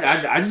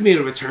I just made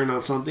a return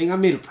on something. I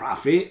made a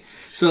profit.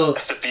 So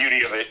that's the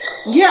beauty of it.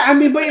 Yeah, I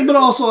mean, but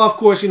also, of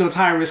course, it's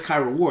high risk, high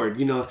reward.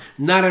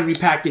 Not every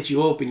pack that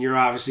you open, you're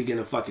obviously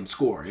gonna fucking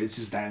score. It's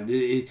just that.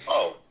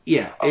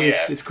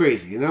 It's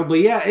crazy, But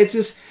yeah, it's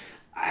just,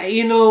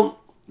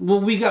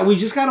 we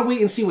just gotta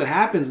wait and see what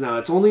happens now.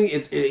 It's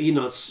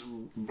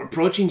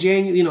approaching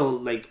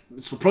January.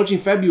 It's approaching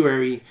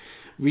February.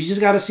 We just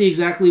got to see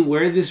exactly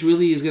where this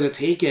really is gonna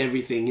take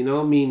everything.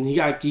 I mean, you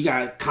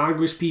got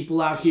Congress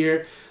people out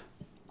here.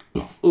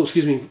 Oh,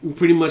 excuse me,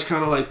 pretty much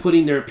kind of like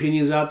putting their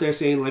opinions out there,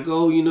 saying like,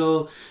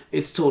 oh,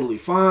 it's totally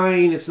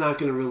fine. It's not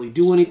going to really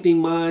do anything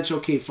much.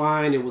 Okay,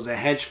 fine. It was a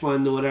hedge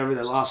fund or whatever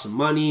that lost some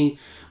money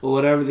or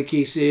whatever the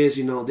case is.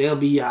 They'll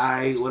be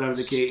alright, whatever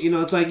the case.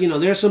 It's like,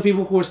 there are some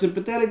people who are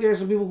sympathetic. There are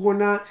some people who are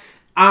not.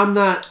 I'm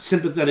not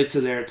sympathetic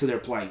to their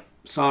plight.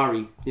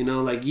 Sorry.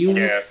 Like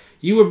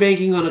you were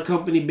banking on a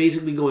company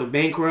basically going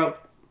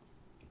bankrupt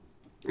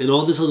and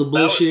all this other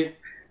bullshit.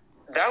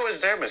 That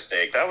was their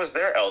mistake. That was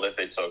their L that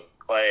they took.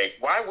 Like,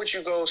 why would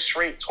you go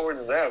straight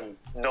towards them,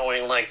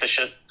 knowing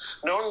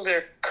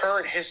their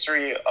current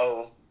history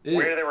of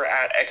where they were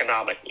at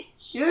economically?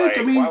 Yeah,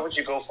 why would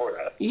you go for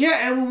that?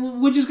 Yeah,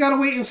 and we just gotta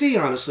wait and see,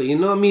 honestly.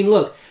 I mean,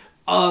 look,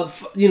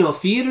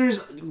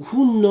 theaters.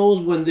 Who knows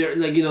when they're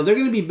they're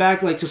gonna be back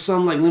to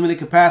some limited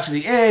capacity.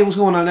 Hey, what's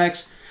going on,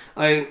 X?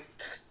 I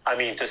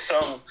mean, to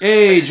some.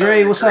 Hey, to Dre,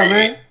 some what's degree, up,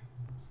 man?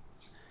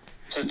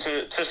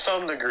 To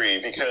some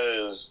degree,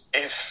 because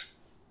if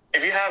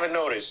you haven't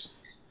noticed,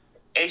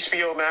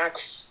 HBO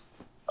Max,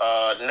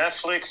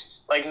 Netflix,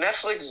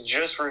 Netflix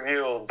just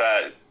revealed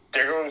that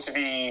they're going to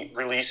be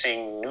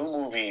releasing new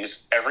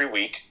movies every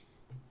week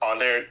on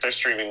their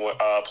streaming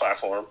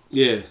platform.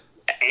 Yeah.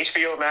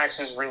 HBO Max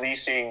is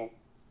releasing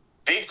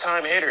big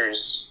time hitter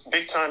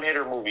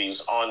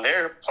movies on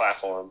their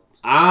platform.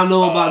 I don't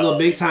know about no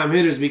big time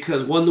hitters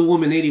because Wonder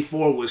Woman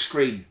 84 was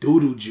straight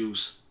doodoo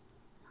juice.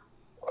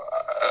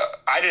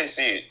 I didn't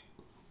see it.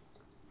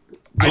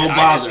 Don't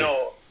bother. I just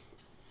know.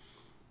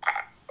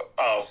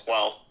 Oh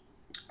well.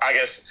 I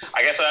guess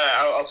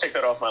I'll take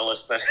that off my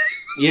list then.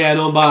 Yeah,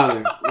 don't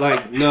bother.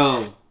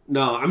 No.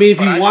 I mean, if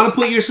you want to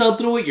put yourself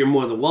through it, you're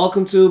more than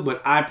welcome to.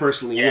 But I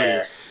personally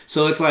wouldn't.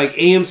 So it's like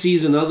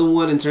AMC's another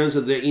one in terms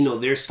of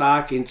their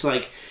stock. It's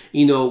like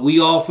we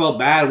all felt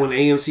bad when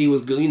AMC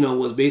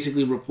was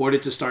basically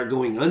reported to start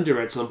going under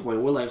at some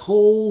point. We're like,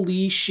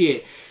 holy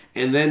shit,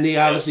 and then they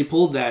obviously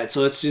pulled that.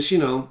 So it's just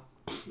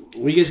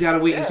we just gotta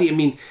wait and see. I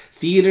mean,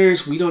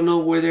 theaters, we don't know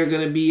where they're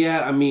gonna be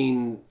at. I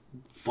mean,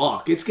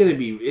 fuck, it's gonna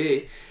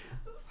be.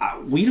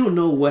 We don't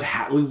know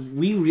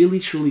we really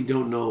truly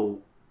don't know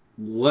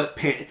what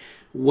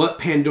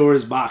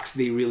Pandora's box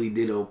they really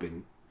did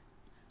open.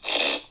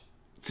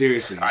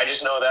 Seriously. I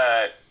just know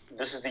that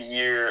this is the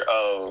year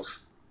of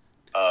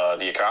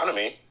the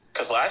economy,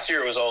 because last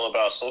year it was all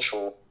about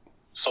social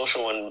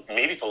social and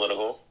maybe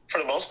political. For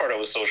the most part, it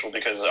was social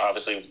because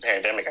obviously with the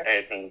pandemic I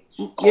had been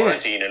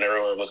quarantined and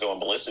everyone was going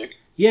ballistic.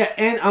 Yeah,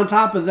 and on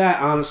top of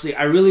that, honestly,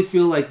 I really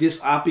feel like this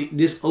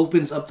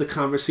opens up the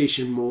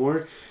conversation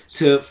more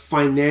to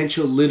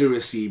financial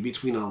literacy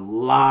between a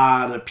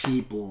lot of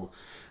people,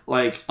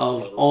 like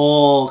of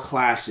all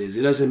classes.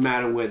 It doesn't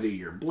matter whether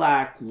you're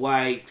black,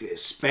 white,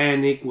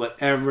 Hispanic,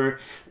 whatever.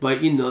 But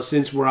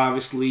since we're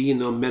obviously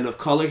men of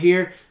color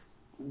here,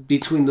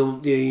 between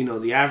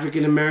the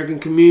African American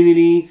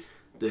community,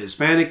 the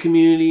Hispanic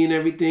community, and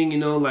everything,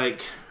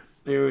 like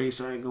they already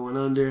started going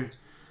under.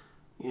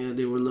 Yeah,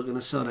 they were looking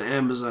to sell to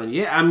Amazon.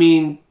 Yeah, I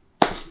mean,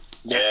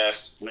 yeah,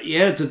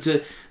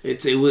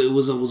 it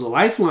was a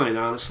lifeline,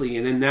 honestly.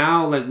 And then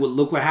now, like,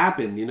 look what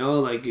happened.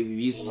 Like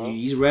these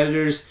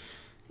Redditors,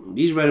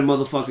 these Reddit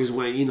motherfuckers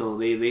went,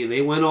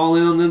 they went all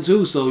in on them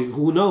too. So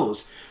who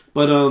knows?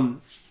 But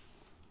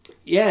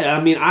yeah,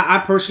 I mean, I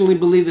personally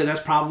believe that that's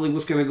probably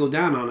what's going to go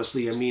down,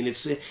 honestly. I mean,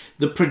 it's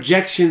the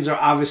projections are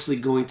obviously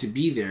going to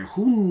be there.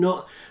 Who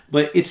knows?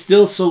 But it's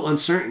still so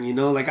uncertain,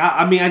 Like,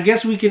 I mean, I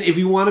guess we can, if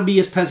you want to be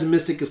as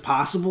pessimistic as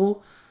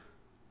possible,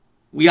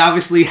 we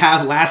obviously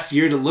have last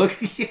year to look.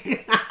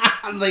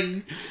 I'm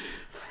like,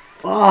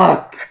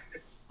 fuck.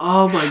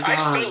 Oh, my God. I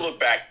still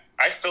look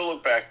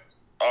back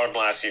on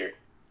last year.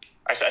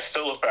 I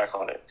still look back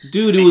on it.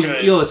 Dude,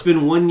 it's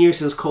been 1 year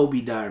since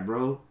Kobe died,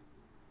 bro.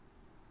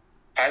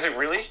 Has it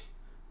really?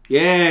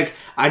 Yeah,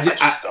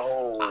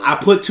 I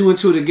put two and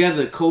two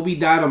together. Kobe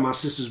died on my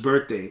sister's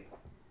birthday.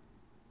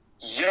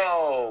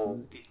 Yo.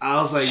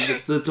 I was like,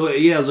 it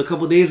was a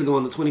couple days ago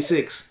on the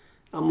 26th.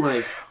 I'm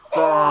like, fuck.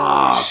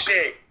 Oh,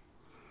 shit.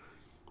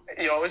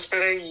 Yo, it's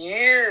been a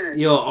year.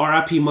 Yo,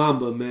 R.I.P.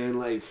 Mamba, man.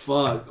 Like,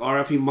 fuck.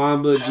 R.I.P.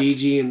 Mamba,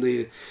 Gigi, and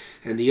the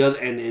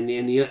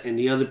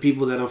other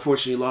people that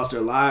unfortunately lost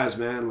their lives,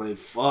 man. Like,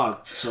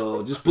 fuck.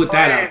 So just put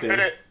that out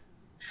there.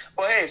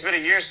 It's been a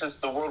year since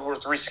the World War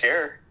III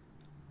scare.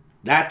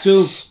 That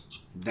too.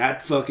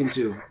 That fucking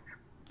too.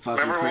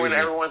 Fucking Remember crazy. when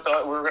everyone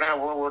thought we were gonna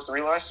have World War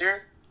III last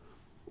year?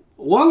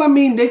 Well, I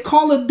mean, they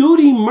Call of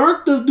Duty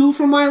murked the dude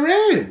from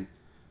Iran.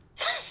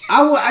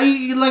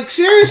 I like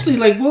seriously,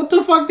 like what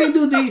the fuck they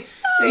do? They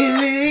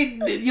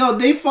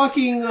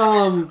fucking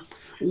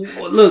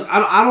look.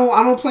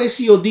 I don't play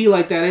COD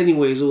like that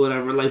anyways or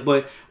whatever. Like,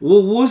 but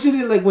what wasn't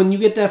it like when you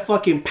get that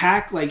fucking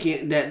pack like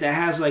that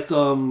has like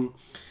the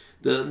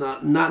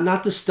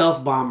not the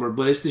stealth bomber,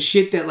 but it's the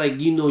shit that like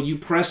you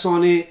press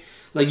on it,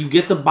 like you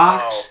get the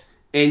box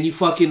and you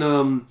fucking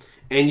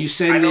and you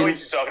send I know in, what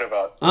you're talking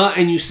about.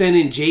 And you send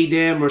in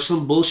JDAM or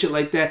some bullshit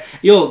like that.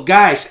 Yo,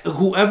 guys,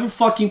 whoever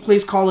fucking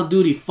plays Call of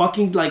Duty,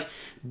 fucking like,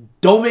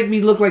 don't make me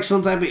look like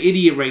some type of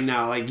idiot right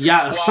now. Like,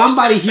 yeah,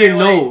 somebody here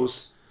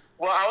knows.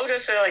 Well, I was gonna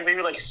say like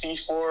maybe like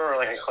C4 or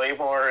like a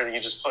Claymore, and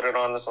you just put it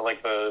on this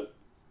like the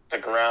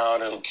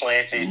ground and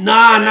plant it.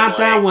 Nah, not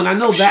that one. I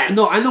know that. Shit.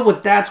 No, I know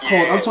what that's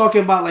called. I'm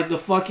talking about like the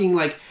fucking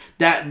like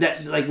that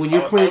like when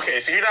you're playing. Okay,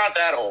 so you're not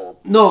that old.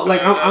 No, so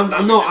like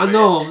I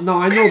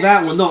know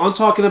that one. No, I'm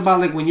talking about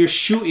like when you're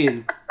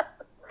shooting.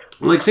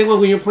 Like say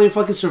when you're playing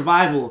fucking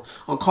survival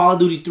on Call of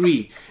Duty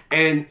 3,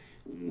 and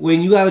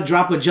when you gotta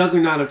drop a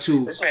juggernaut or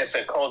two. This man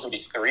said Call of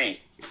Duty 3.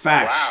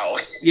 Facts. Wow.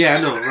 Yeah,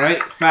 I know,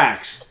 right?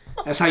 Facts.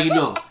 That's how you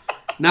know.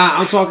 Nah,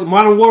 I'm talking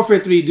Modern Warfare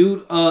 3,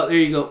 dude. There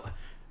you go.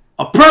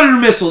 A Predator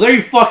missile. There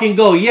you fucking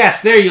go.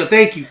 Yes, there you go.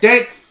 Thank you.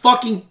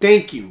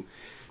 Thank you.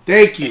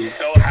 He's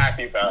so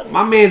happy about it.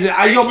 My man's bro,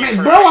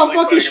 I'm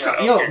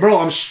fucking bro,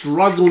 I'm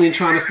struggling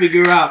trying to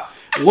figure out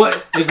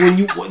what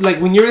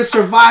when you're in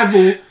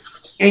survival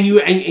and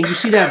you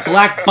see that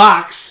black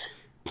box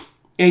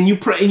and you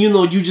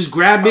just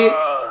grab it,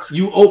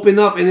 you open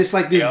up and it's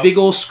like this big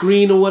old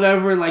screen or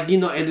whatever, like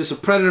and it's a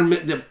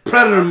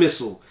predator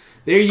missile.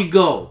 There you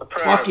go.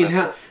 Fucking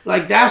hell.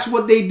 Like that's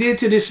what they did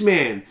to this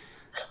man.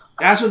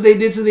 That's what they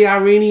did to the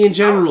Iranian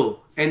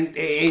general. And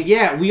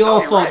yeah, we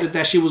all thought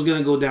that shit was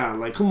gonna go down.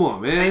 Like, come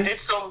on, man. They did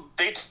some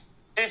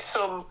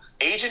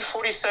Agent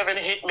 47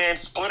 Hitman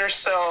Splinter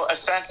Cell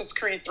Assassin's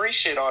Creed 3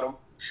 shit on him,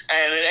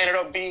 and it ended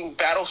up being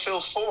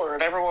Battlefield 4,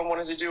 and everyone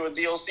wanted to do a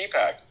DLC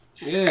pack.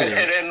 Yeah.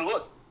 And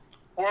look,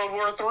 World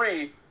War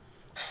 3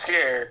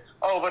 scare.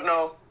 Oh, but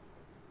no,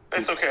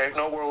 it's okay.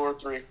 No World War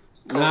 3.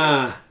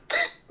 Nah.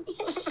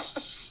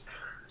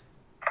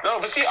 No,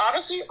 but see,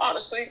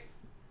 honestly.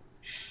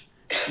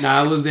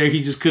 Nah, I was there.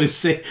 He just couldn't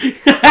say.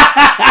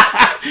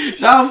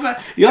 No,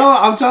 yo,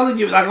 I'm telling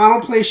you, like I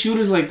don't play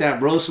shooters like that,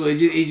 bro. So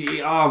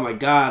oh my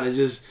god, it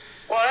just.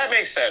 Well, that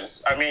makes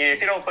sense. I mean,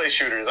 if you don't play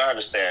shooters, I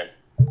understand.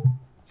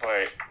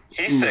 But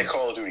he said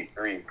Call of Duty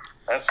 3.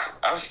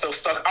 I'm still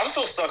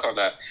stuck on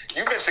that.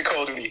 You mentioned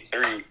Call of Duty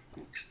 3.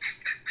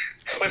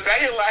 Was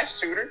that your last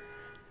shooter?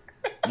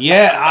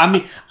 Yeah, I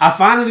mean, I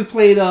finally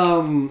played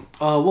what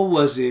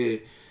was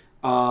it?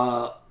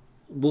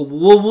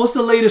 What's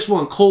the latest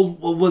one?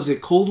 What was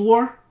it? Cold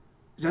War?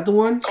 Is that the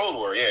one? Cold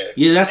War, yeah.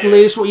 Yeah, that's the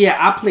latest one. Yeah,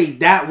 I played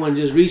that one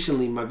just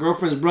recently. My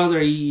girlfriend's brother,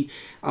 I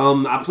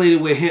played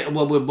it with him,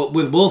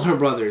 with both her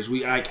brothers.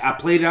 I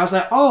played it. I was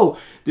like, oh,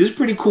 this is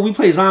pretty cool. We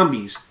play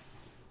zombies.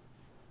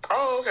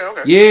 Oh,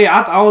 okay.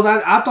 Yeah,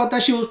 I thought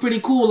that shit was pretty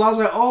cool. I was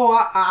like, oh,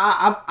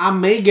 I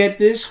may get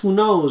this. Who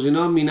knows? You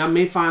know what I mean? I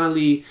may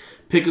finally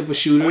pick up a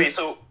shooter. Wait,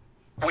 so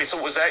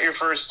was that your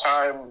first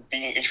time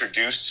being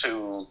introduced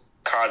to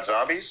COD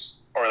Zombies,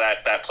 or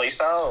that play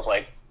style of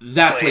like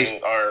that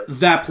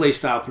play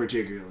style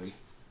particularly?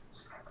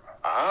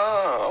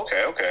 Oh,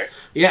 okay.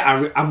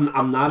 Yeah,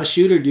 I'm not a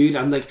shooter, dude.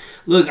 I'm like,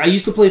 look, I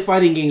used to play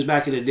fighting games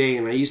back in the day,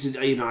 and I used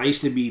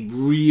to be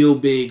real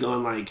big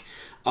on like,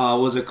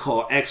 what's it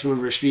called, X-Men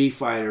vs Street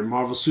Fighter,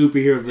 Marvel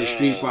Superhero vs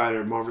Street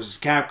Fighter, Marvel vs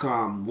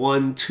Capcom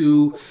 1,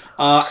 2,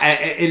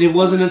 and it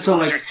wasn't until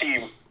who's like, your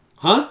team?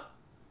 Huh?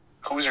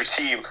 Who's your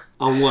team?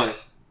 On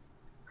what?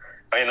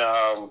 In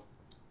Marvel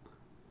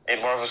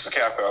vs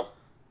Capcom.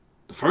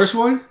 The first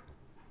one?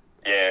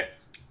 Yeah.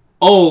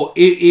 Oh,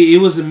 it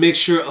was a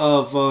mixture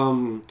of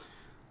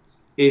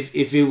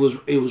if it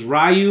was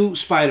Ryu,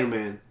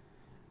 Spider-Man.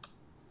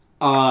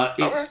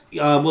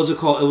 What's it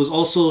called? It was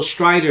also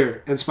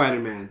Strider and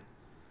Spider-Man,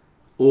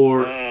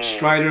 or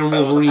Strider and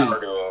Wolverine.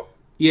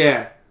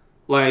 Yeah,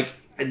 like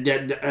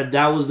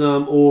that was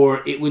them,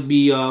 or it would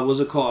be what's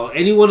it called?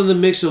 Any one of the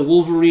mix of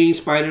Wolverine,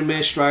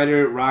 Spider-Man,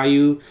 Strider,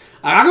 Ryu.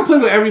 I can play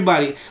with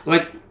everybody.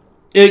 Like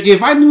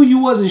if I knew you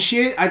wasn't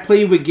shit, I'd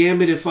play you with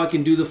Gambit and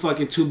fucking do the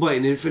fucking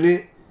 2-button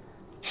infinite.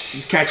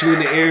 Just catch you in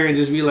the air and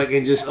just be like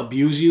and just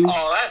abuse you.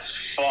 Oh,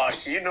 that's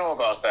fucked. You know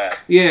about that?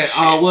 Yeah.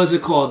 What's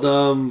it called?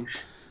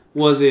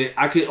 Was it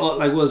I could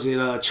was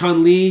it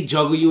Chun-Li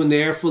juggle you in the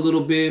air for a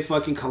little bit,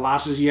 fucking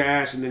Colossus your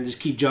ass, and then just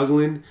keep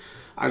juggling.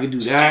 I could do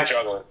just that.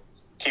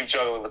 Keep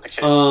juggling with the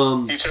kids.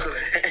 Keep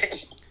juggling.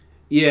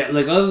 Yeah,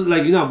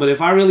 but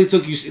if I really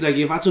took you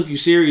if I took you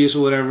serious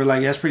or whatever,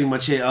 like that's pretty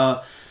much it.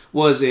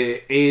 Was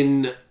it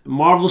in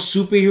Marvel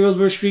Superheroes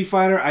vs Street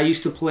Fighter? I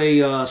used to play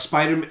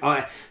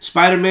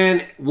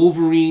Spider-Man,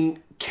 Wolverine,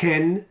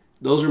 Ken.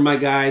 Those are my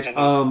guys.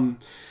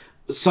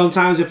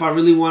 Sometimes if I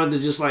really wanted to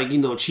just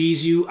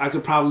cheese you, I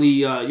could probably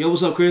yo,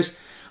 what's up, Chris?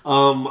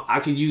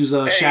 I could use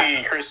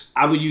Chris.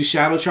 I would use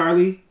Shadow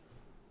Charlie.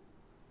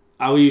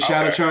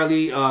 Shadow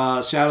Charlie,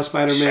 Shadow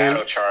Spider-Man.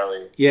 Shadow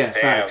Charlie. Yeah,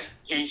 damn. Facts.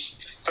 He's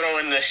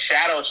throwing the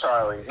Shadow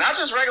Charlie, not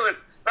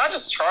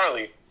just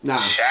Charlie. Nah,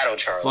 Shadow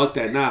Charlie. Fuck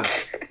that, nah.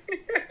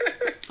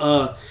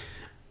 I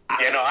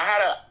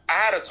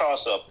had a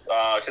toss up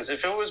because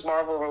if it was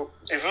Marvel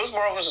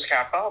vs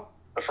Capcom,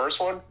 the first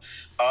one,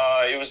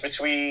 it was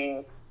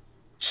between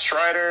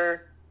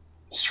Strider,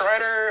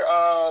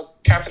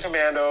 Captain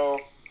Commando,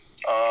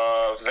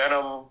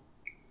 Venom.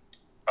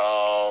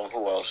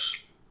 Who else?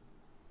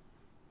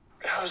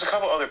 There was a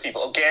couple other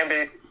people.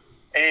 Gambit.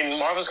 And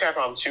Marvel vs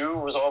Capcom 2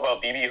 was all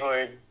about BB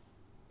Hood,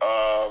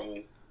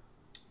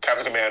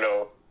 Captain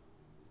Commando,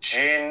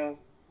 Jin,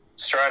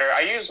 Strider.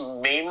 I use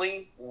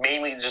mainly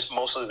just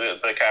mostly the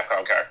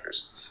Capcom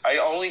characters. I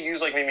only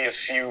use maybe a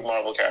few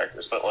Marvel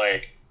characters, but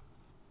I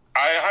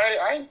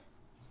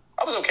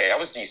was okay. I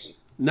was decent.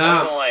 I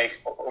wasn't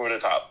over the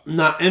top.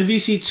 Nah,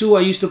 MVC2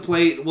 I used to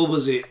play. What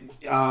was it?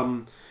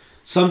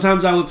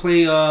 Sometimes I would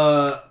play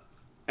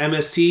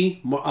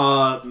MST,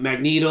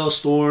 Magneto,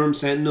 Storm,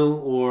 Sentinel,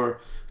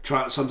 or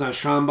sometimes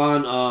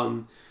Trombone.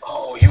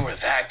 Oh, you were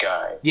that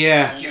guy.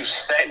 Yeah. You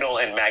Sentinel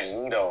and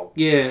Magneto.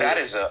 Yeah. That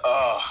is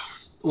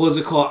what was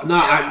it called?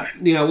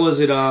 No, was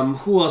it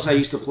who else I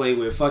used to play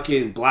with?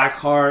 Fucking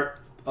Blackheart,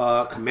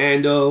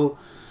 Commando,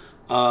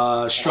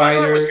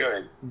 Strider, was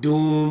good.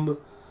 Doom,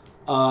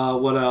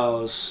 what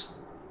else?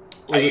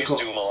 I used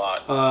Doom a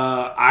lot.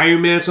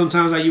 Iron Man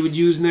sometimes I would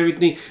use and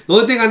everything. The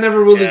only thing I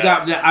never really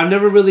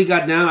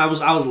got down. I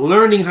was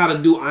learning how to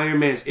do Iron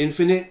Man's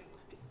Infinite,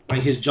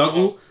 like his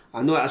juggle.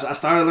 I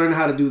started learning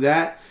how to do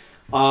that.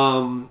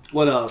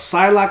 What else?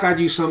 Psylocke I'd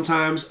use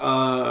sometimes.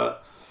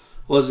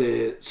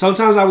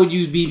 Sometimes I would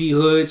use BB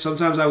Hood.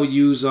 Sometimes I would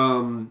use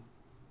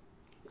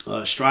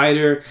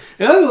Strider.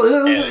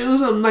 It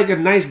was a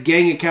nice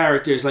gang of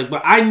characters.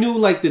 But I knew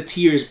the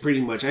tiers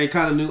pretty much. I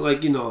kind of knew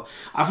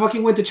I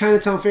fucking went to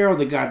Chinatown Fair all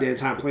the goddamn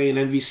time playing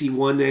MVC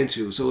 1 and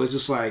 2. So it's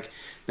just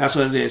that's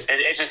what it is.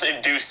 It just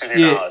induced in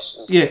your knowledge.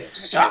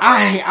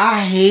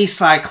 I hate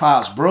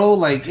Cyclops, bro.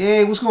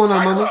 Hey, what's going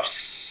on, mama? Cyclops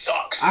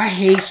sucks. I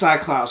hate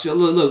Cyclops. Yo,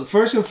 look.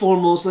 First and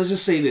foremost, let's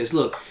just say this.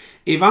 Look,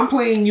 if I'm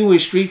playing you in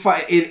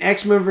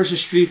X-Men versus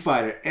Street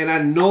Fighter, and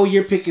I know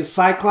you're picking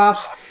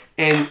Cyclops,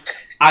 and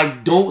I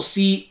don't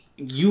see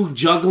you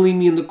juggling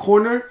me in the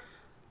corner,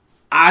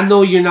 I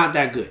know you're not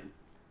that good.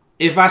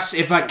 If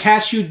I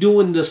catch you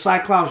doing the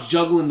Cyclops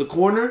juggle in the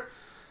corner,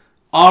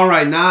 all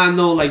right, now I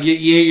know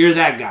you're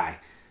that guy,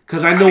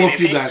 because I know a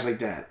few guys like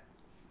that.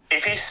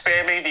 If he's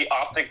spamming the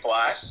optic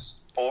blast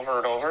over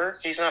and over,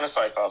 he's not a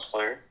Cyclops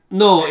player.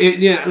 No,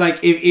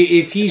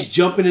 if he's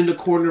jumping in the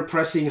corner,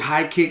 pressing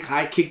high kick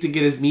to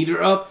get his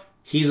meter up,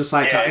 he's a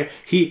Cyclops.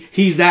 Yeah.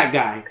 He's that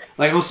guy.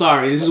 I'm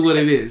sorry, this is what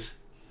it is.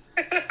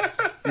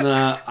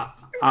 Nah,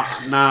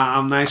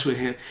 I'm nice with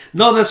him.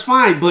 No, that's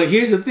fine. But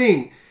here's the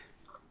thing: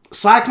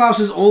 Cyclops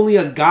is only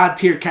a god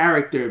tier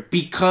character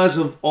because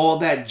of all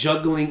that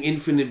juggling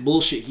infinite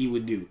bullshit he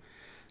would do.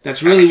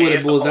 That's really what it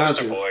He's the boils down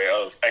poster to. boy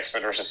of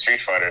X-Men versus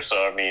Street Fighter,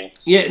 so I mean,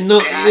 Yeah, no,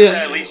 they had to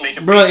at least make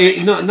him bro,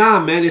 basic.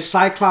 nah, man, it's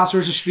Cyclops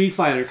versus Street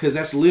Fighter because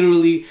that's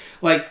literally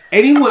like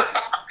anyone,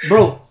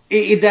 bro.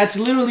 That's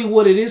literally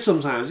what it is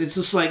sometimes. It's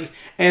just like,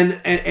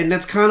 and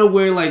that's kind of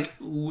where like,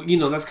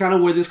 that's kind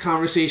of where this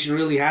conversation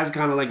really has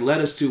kind of like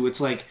led us to.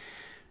 It's like,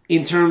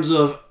 in terms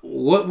of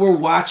what we're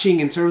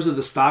watching, in terms of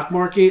the stock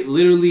market,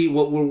 literally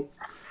what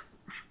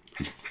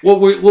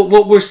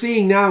we're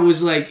seeing now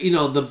is like,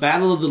 the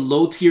battle of the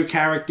low tier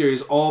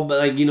characters all but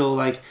like,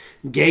 like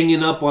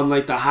ganging up on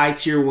like the high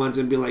tier ones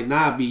and be like,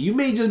 nah, B, you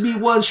may just be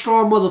one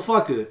strong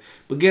motherfucker,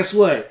 but guess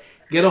what?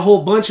 Get a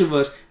whole bunch of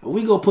us and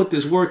we gonna put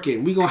this work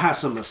in. We gonna have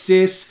some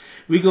assists.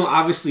 We gonna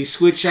obviously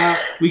switch out.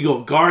 We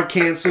gonna guard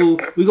cancel.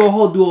 We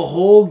gonna do a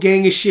whole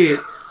gang of shit.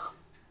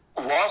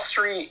 Wall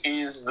Street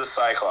is the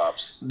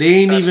Cyclops. They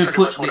ain't That's even pretty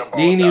put much what it they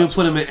boils ain't down even to.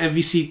 put him in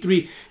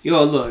MVC3.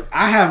 Yo, look,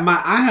 I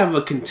have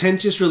a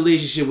contentious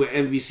relationship with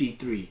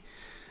MVC3.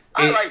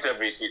 I liked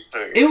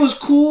MVC3. It was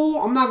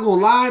cool, I'm not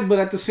gonna lie, but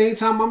at the same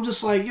time, I'm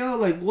just like, yo,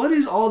 like, what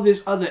is all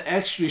this other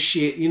extra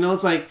shit?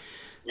 It's like,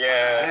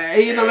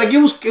 like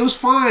it was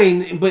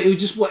fine, but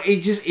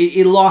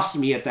it lost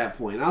me at that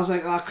point. I was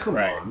like, oh, come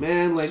on,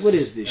 man, like, what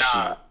is this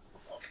shit?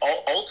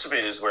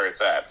 Ultimate is where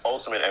it's at.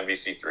 Ultimate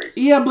MVC3.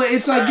 Yeah, but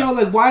it's like, yo,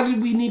 like, why did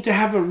we need to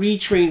have a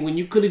retrain when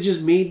you could have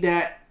just made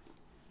that?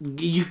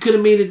 You could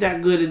have made it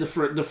that good in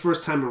the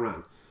first time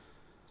around.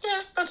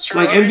 Yeah, that's true.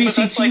 Like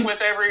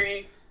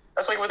MVC2.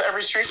 That's like with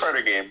every Street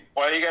Fighter game.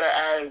 Why do you gotta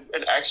add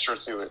an extra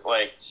to it?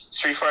 Like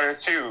Street Fighter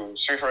 2,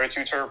 Street Fighter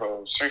 2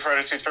 Turbo, Street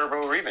Fighter 2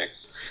 Turbo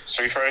Remix,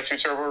 Street Fighter 2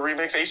 Turbo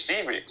Remix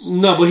HD Mix.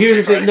 No, but here's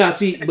the thing.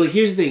 But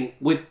here's the thing.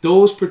 With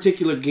those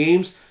particular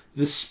games,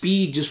 the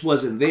speed just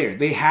wasn't there.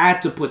 They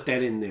had to put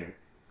that in there.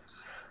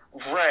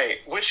 Right.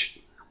 Which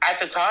at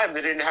the time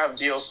they didn't have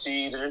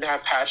DLC, they didn't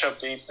have patch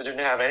updates, they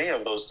didn't have any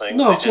of those things.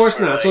 No, of course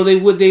not. So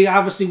they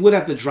obviously would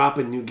have to drop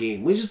a new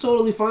game, which is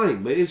totally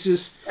fine. But it's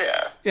just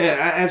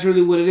that's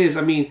really what it is.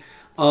 I mean,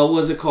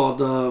 what's it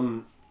called?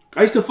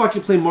 I used to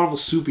fucking play Marvel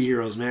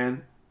Superheroes,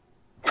 man.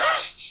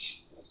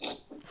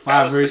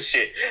 That was the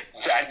shit.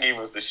 That game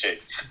was the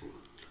shit.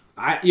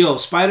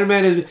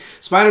 Spider-Man is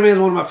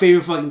one of my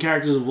favorite fucking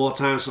characters of all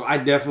time. So I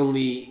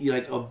definitely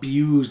like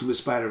abused with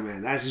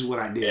Spider-Man. That's just what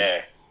I did.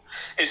 Yeah.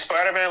 Is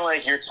Spider-Man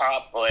like your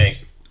top,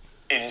 like,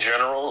 in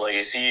general? Like,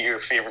 is he your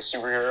favorite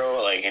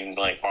superhero, like in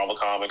like Marvel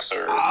Comics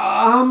or?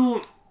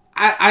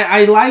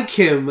 I like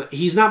him.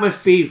 He's not my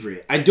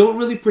favorite. I don't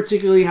really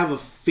particularly have a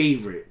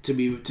favorite, to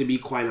be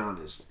quite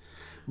honest.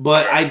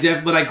 But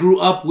I grew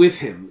up with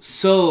him,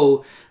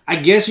 so I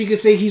guess you could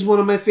say he's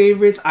one of my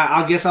favorites.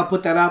 I guess I'll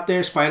put that out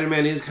there.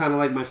 Spider-Man is kind of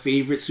like my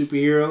favorite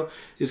superhero,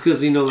 just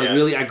because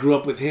really I grew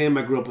up with him.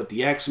 I grew up with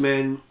the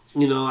X-Men.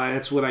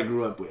 That's what I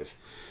grew up with.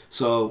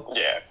 So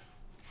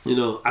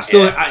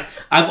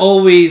I've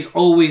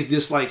always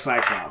disliked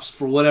Cyclops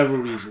for whatever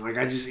reason. Like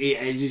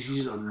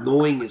he's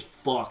annoying as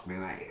fuck,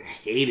 man. I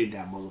hated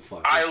that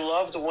motherfucker. I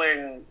loved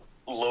when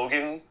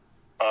Logan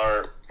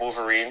or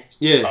Wolverine,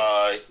 he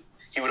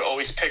would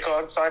always pick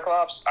on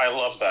Cyclops. I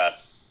love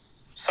that.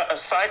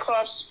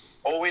 Cyclops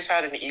always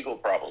had an ego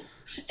problem.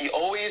 He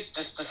always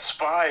just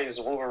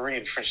despised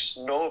Wolverine for just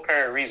no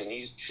apparent reason.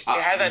 He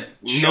had that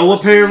jealousy. No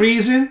apparent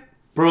reason,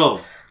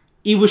 bro.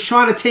 He was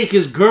trying to take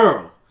his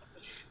girl.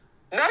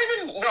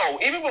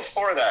 Even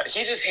before that,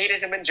 he just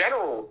hated him in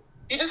general.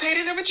 He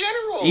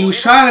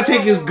was trying to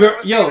take his girl.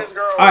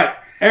 All right,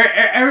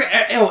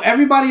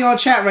 everybody on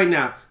chat right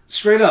now,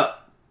 straight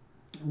up.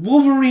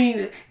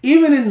 Wolverine,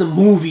 even in the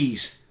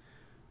movies,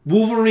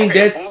 Wolverine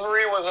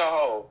was a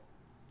hoe.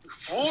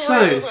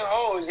 Was a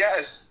hoe,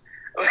 yes.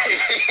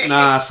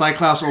 Nah,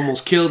 Cyclops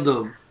almost killed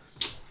him.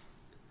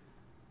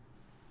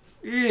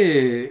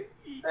 Yeah.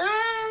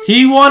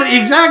 He wanted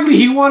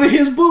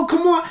his boo.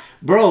 Come on,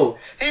 bro.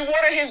 He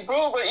wanted his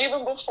boo, but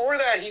even before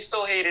that, he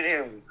still hated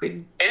him.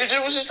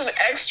 It was just an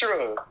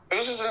extra. It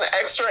was just an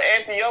extra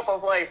ante up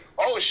of like,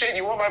 oh shit,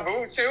 you want my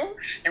boo too?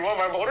 You want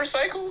my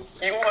motorcycle?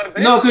 You want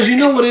this? No, because you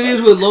know what it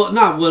is with what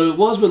it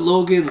was with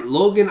Logan.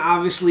 Logan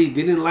obviously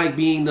didn't like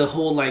being the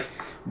whole like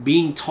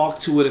being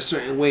talked to in a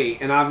certain way,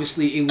 and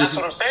obviously it was. That's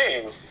what I'm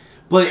saying.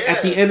 But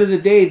at the end of the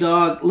day,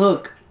 dog,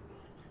 look,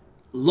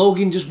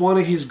 Logan just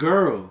wanted his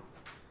girl.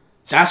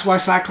 That's why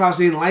Cyclops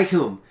didn't like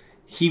him.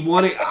 He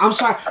wanted. I'm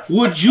sorry.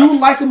 Would you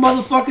like a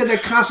motherfucker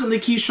that constantly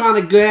keeps trying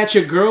to get at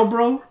your girl,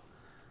 bro?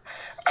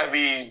 I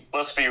mean,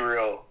 let's be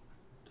real.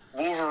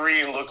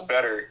 Wolverine looked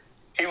better.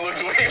 He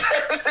looked way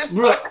better than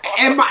Cyclops.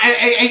 And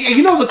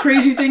you know the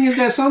crazy thing is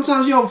that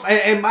sometimes,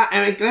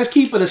 let's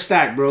keep it a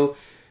stack, bro.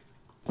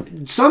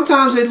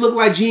 Sometimes it looked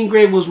like Jean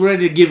Grey was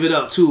ready to give it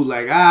up too.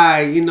 Like,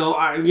 Jean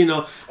Grey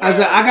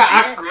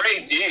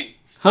did.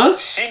 Huh?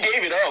 She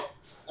gave it up.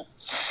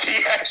 She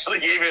actually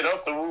gave it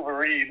up to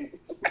Wolverine.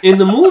 In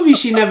the movie,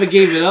 she never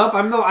gave it up.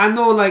 I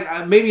know.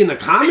 Like maybe in the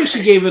comics,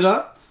 she gave it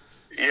up.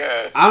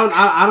 Yeah.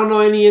 I don't know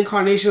any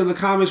incarnation of the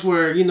comics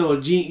where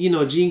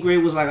Jean Grey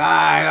was like,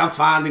 alright, I'm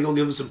fine. They gonna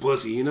give us some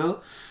pussy,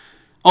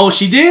 Oh,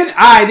 she did? All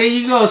right, there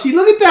you go. See,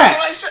 look at That's what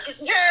that. I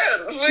said.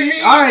 Yeah. That's what I See,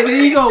 mean. all right,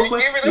 there you go. She But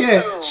gave it up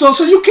yeah, to him.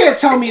 so you can't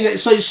tell me that.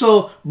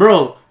 So,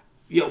 bro,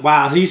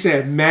 wow, he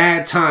said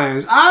mad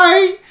times. All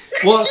right.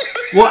 Well,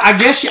 I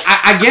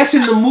guess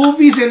in the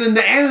movies and in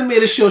the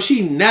animated show,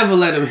 she never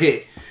let him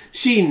hit.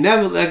 She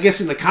never. I guess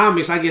in the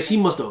comics, I guess he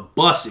must have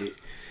busted.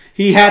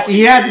 He had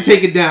to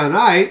take it down. All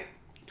right.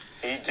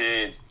 He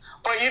did.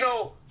 But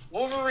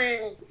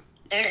Wolverine,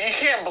 you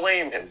can't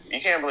blame him. You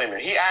can't blame him.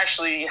 He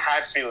actually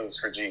had feelings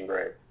for Jean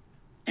Grey.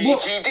 He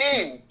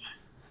did.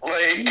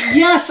 Like,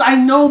 yes, I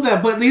know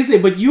that, but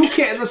you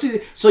can't. Let's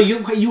see. So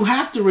you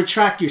have to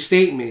retract your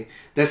statement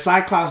that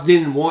Cyclops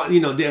didn't want.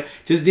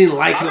 Just didn't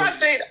like him. I'm not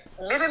saying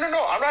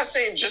no. I'm not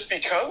saying just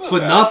because of for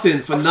that.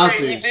 nothing. For I'm nothing.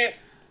 saying he did.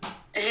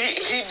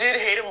 He did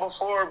hate him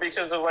before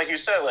because of, like you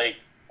said, like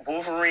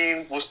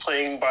Wolverine was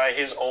playing by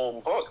his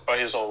own book, by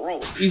his own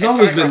rules. He's and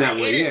always Cyclops been that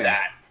way. hated Yeah.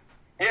 that.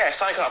 Yeah,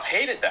 Cyclops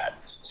hated that.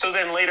 So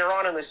then later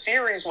on in the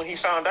series, when he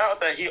found out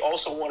that he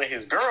also wanted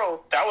his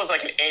girl, that was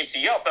like an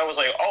ante up. That was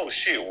like, oh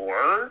shit,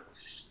 word.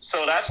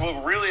 So that's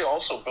what really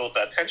also built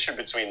that tension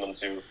between them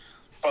two.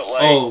 But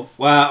like, oh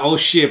wow, oh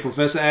shit,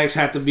 Professor X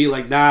had to be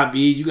like, nah,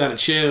 B, you gotta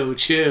chill. Yo,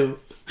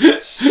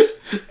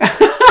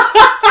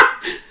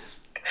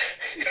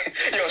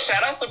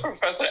 shout out to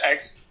Professor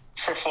X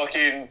for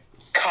fucking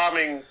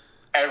calming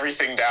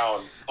everything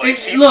down. Like,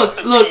 and look,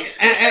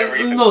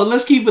 and look,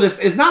 let's keep it.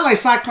 It's not like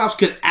Cyclops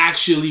could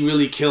actually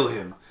really kill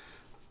him.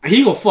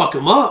 He gonna fuck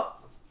him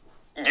up.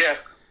 Yeah.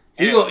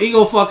 He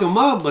gonna fuck him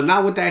up, but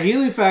not with that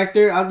healing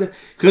factor.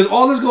 Because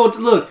all it's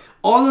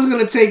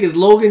gonna take is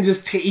Logan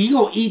he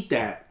gonna eat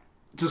that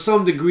to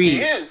some degree.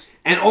 He is.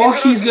 And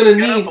he's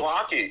gonna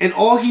block it. And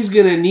all he's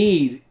gonna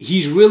need,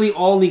 he's really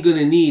only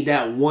gonna need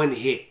that one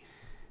hit.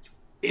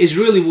 Is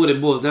really what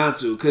it boils down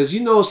to. Because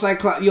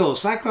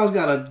Cyclops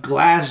got a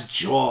glass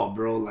jaw,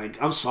 bro.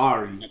 Like, I'm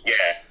sorry. Yeah,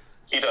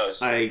 he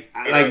does.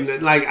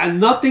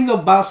 Nothing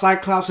about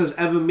Cyclops has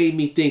ever made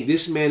me think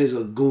this man is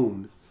a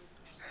goon.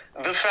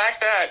 The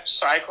fact that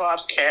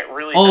Cyclops can't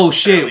really. Oh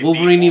shit!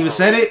 Wolverine even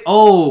said it.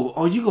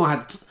 Oh, you gonna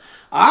have to.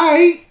 All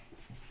right.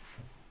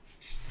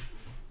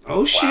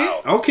 Oh shit.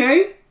 Wow.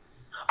 Okay.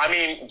 I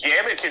mean,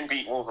 Gambit can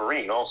beat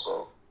Wolverine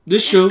also.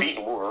 This true. He's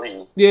beating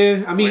Wolverine.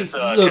 Yeah, I mean, with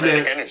look,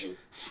 kinetic man. energy.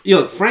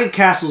 Yo, Frank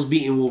Castle's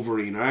beating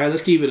Wolverine. All right,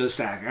 let's keep it a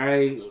stack. All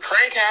right.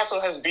 Frank Castle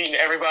has beaten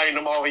everybody in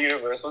the Marvel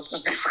universe. Let's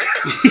just be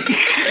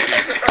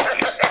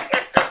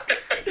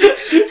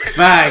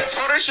Facts.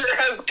 Punisher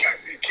has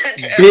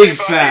kicked Big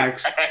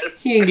facts.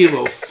 ass. He ain't give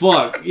a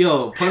fuck.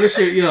 Yo,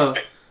 Punisher. Yo.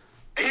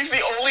 He's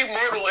the only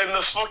mortal in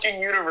the fucking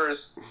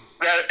universe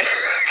that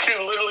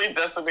can literally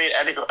decimate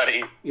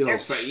anybody. Yo,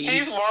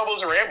 he's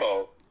Marvel's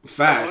Rambo.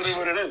 Facts. That's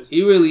literally what it is.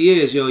 He really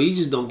is, yo.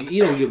 He don't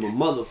give a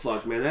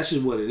motherfuck, man. That's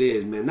just what it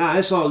is, man. Nah,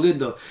 it's all good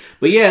though.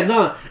 But yeah,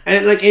 no,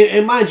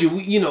 and mind you,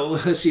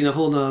 let's see. Now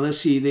hold on, let's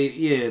see.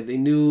 They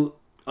knew.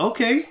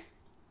 Okay.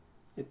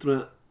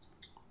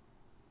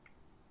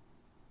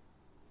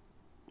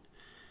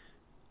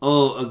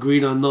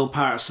 Agreed on no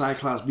power.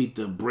 Cyclops beat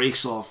the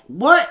brakes off.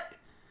 What?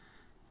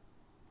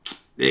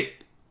 See,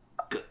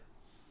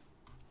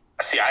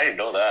 I didn't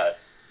know that.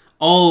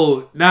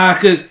 Oh,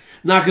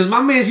 cause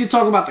my man's here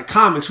talking about the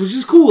comics, which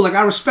is cool. Like,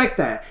 I respect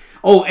that.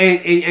 Oh,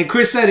 and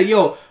Chris said it,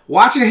 yo.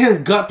 Watching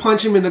him gut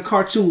punch him in the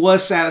cartoon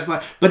was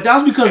satisfying, but that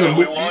was because of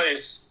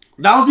Morph.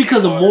 That was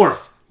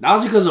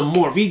because of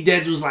Morph. He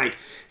dead was like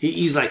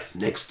he's like,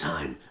 next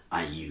time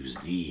I use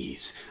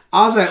these.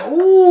 I was like,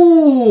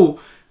 ooh,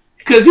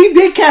 cause he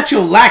did catch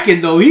him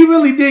lacking though. He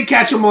really did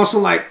catch him on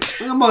some like,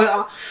 I'm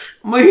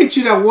gonna hit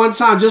you that one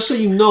time just so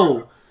you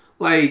know.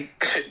 Like,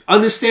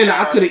 understand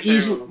that I could have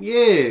easily,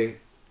 yeah.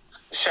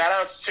 Shout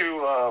outs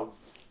to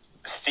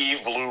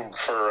Steve Bloom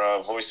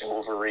for voicing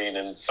Wolverine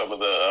in some of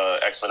the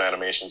X-Men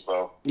animations,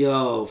 though.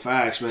 Yo,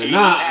 facts, man. He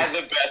had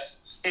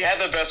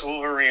the best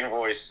Wolverine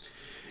voice.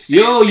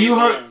 You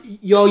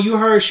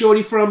heard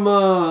Shorty from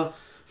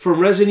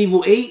Resident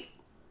Evil 8,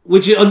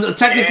 which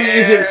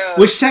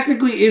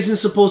technically isn't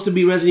supposed to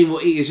be Resident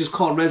Evil 8. It's just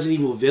called Resident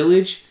Evil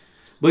Village.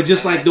 But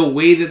just like the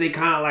way that they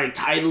kind of like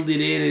titled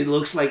it in, it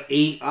looks like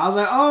 8. I was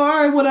like, oh,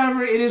 all right,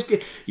 whatever. It is.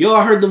 Yo,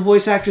 I heard the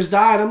voice actress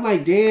died. I'm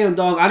like, damn,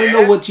 dog. I didn't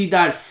know what she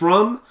died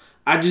from.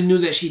 I just knew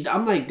that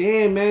I'm like,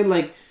 damn, man.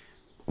 Like,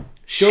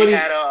 Shorty.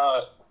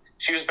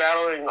 She was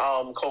battling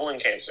colon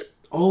cancer.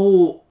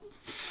 Oh,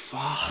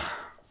 fuck.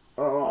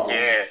 Oh,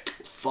 yeah.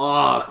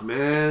 Fuck,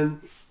 man.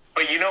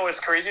 But you know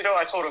what's crazy though?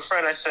 I told a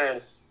friend. I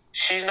said,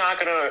 she's not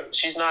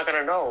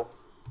gonna know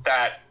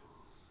that.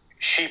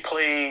 She's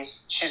going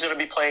to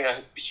be playing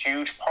a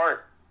huge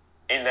part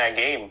in that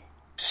game.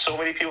 So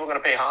many people are going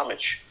to pay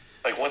homage.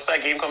 Like, once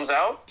that game comes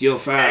out, yo,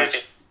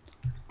 facts.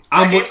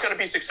 That game's going to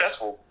be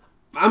successful.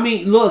 I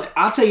mean, look,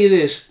 I'll tell you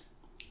this.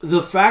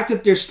 The fact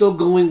that they're still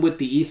going with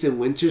the Ethan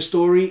Winter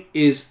story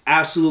is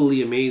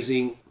absolutely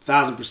amazing.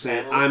 1,000%.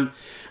 Mm-hmm.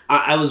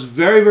 I was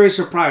very, very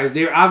surprised.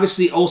 They're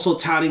obviously also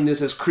touting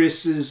this as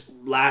Chris's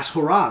last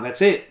hurrah.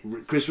 That's it.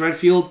 Chris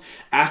Redfield,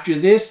 after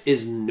this,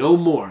 is no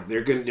more.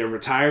 They're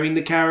retiring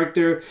the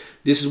character.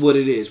 This is what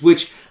it is.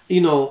 Which,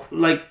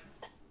 like,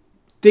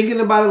 thinking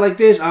about it like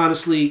this,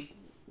 honestly,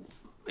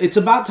 it's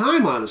about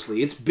time.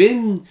 Honestly, it's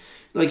been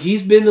like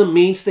he's been the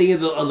mainstay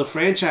of the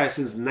franchise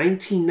since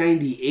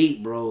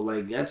 1998, bro.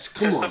 Like that's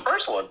since the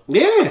first one.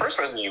 Yeah, the first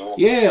Resident Evil.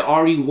 Yeah,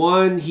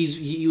 RE1.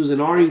 He was in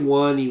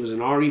RE1. He was in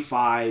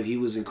RE5. He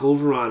was in Code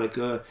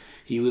Veronica.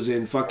 He was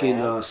in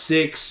fucking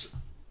 6.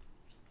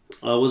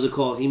 What's it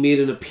called? He made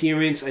an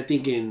appearance, I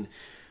think, in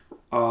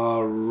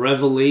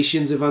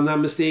Revelations, if I'm not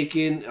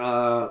mistaken.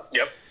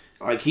 Yep.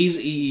 Like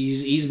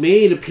he's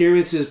made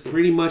appearances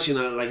pretty much in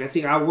I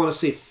think I want to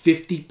say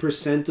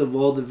 50% of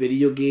all the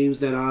video games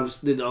that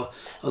obviously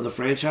of the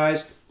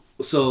franchise.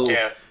 So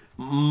yeah.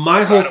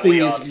 My whole thing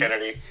is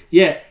Kennedy.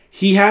 Yeah,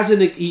 he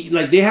hasn't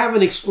they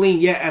haven't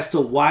explained yet as to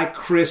why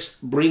Chris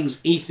brings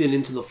Ethan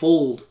into the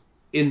fold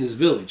in this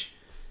village.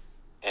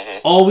 Mm-hmm.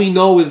 All we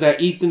know is that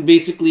Ethan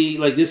basically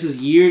this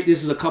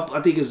is a couple,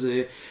 I think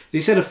they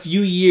said a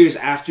few years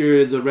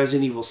after the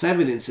Resident Evil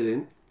 7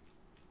 incident.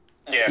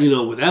 Yeah.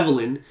 With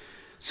Evelyn.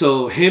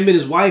 So him and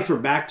his wife are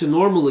back to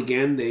normal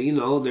again.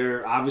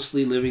 They're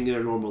obviously living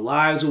their normal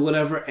lives or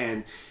whatever,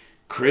 and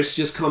Chris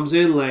just comes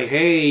in like,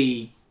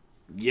 "Hey,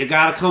 you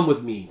gotta come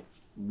with me.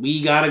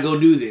 We gotta go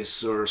do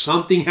this, or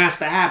something has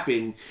to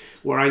happen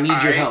where I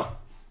need your help."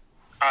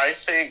 I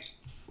think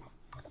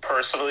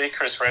personally,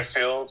 Chris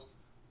Redfield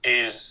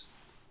is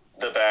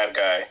the bad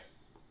guy.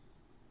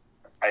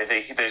 I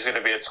think there's going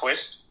to be a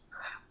twist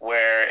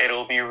where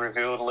it'll be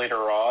revealed later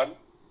on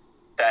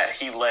that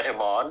he led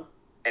him on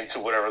into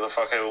whatever the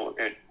fuck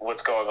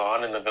what's going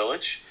on in the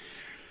village.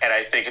 And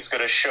I think it's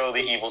going to show the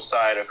evil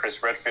side of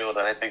Chris Redfield,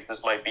 and I think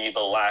this might be the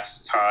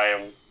last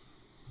time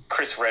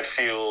Chris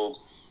Redfield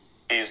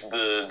is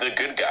the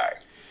good guy.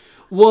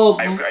 Well,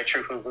 I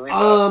truthfully believe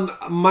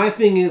that. My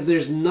thing is,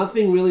 there's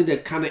nothing really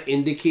that kind of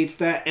indicates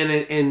that,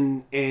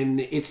 and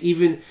it's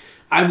even,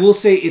 I will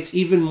say, it's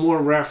even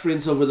more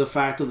reference over the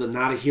fact of the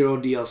Not a Hero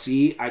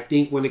DLC. I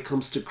think when it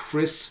comes to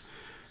Chris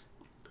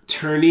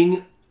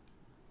turning,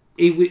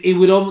 they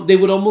would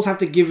almost have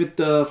to give it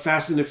the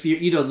Fast and the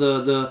Furious,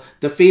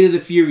 the Fate of the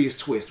Furious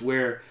twist,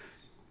 where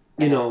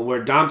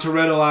where Dom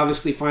Toretto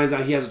obviously finds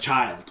out he has a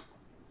child.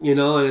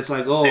 And it's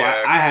like, oh,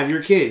 yeah. I have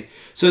your kid.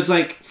 So it's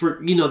like,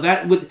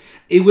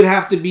 it would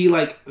have to be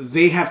like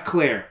they have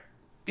Claire.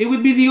 It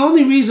would be the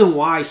only reason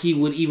why he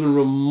would even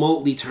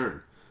remotely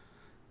turn.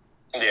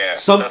 Yeah,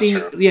 something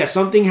that's true. Yeah,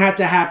 something had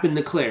to happen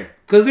to Claire,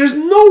 because there's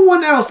no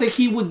one else that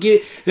he would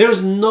get.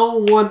 There's no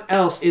one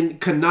else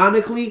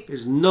canonically.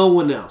 There's no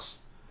one else.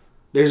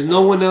 There's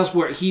no one else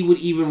where he would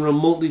even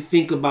remotely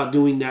think about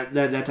doing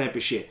that type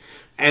of shit.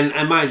 And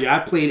mind you, I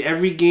played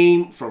every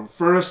game from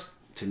first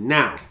to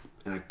now.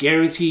 And I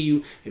guarantee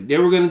you, if they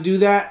were going to do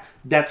that,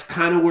 that's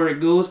kind of where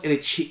it goes. And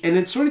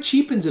it sort of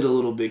cheapens it a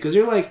little bit. Because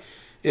you're like,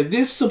 if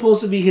this is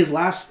supposed to be his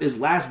last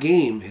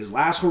game, his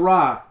last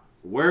hurrah,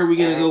 where are we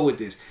going to go with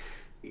this?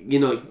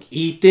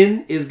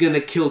 Ethan is going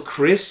to kill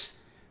Chris.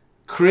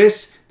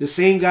 Chris, the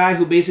same guy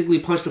who basically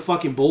punched a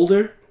fucking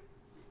boulder.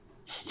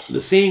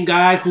 The same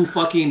guy who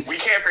fucking... We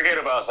can't forget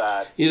about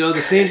that.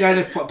 The same guy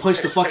that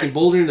punched the fucking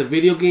boulder in the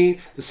video game.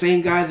 The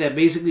same guy that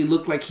basically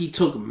looked like he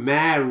took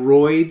mad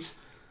roids.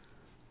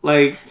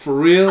 Like, for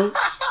real.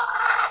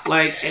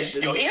 Like,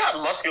 he got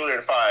muscular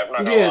in 5. I'm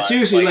not gonna yeah, lie.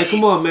 seriously. Like,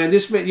 come on, man.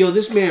 This man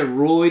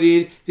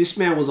roided. This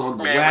man was on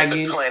the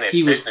wagon.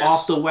 He was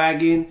off the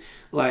wagon.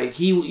 Like,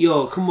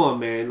 come on,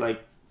 man.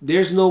 Like,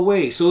 there's no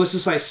way. So it's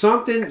just like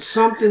something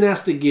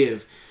has to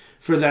give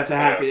for that to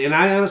happen. Yeah. And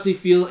I honestly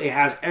feel it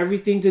has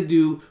everything to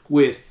do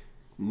with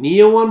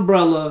Neo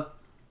Umbrella,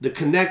 the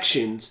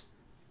connections,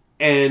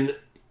 and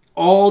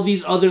all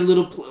these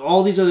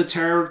other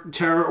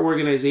terror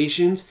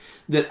organizations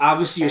that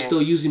obviously are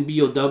still using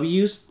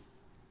BOWs.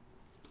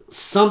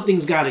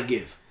 Something's got to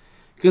give,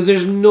 because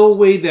there's no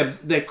way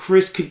that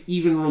Chris could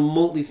even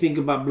remotely think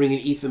about bringing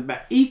Ethan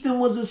back. Ethan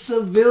was a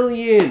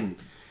civilian.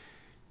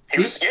 He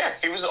was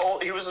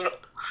only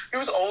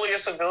a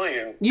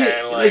civilian.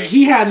 Yeah, and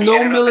he had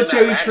no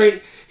military training.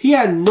 He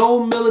had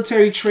no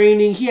military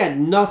training. He had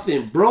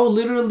nothing. Bro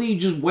literally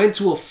just went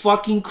to a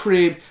fucking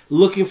crib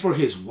looking for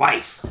his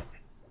wife.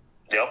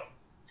 Yep.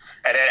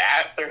 And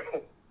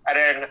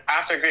then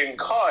after getting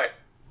caught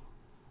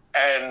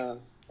and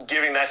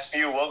giving that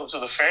spew, "Welcome to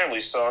the family,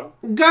 son,"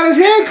 got his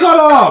hand cut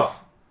off.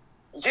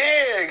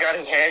 Yeah, got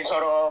his hand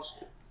cut off.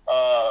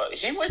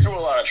 He went through a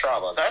lot of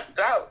trauma.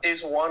 That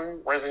is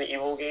one Resident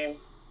Evil game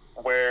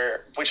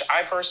which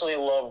I personally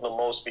love the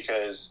most,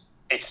 because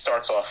it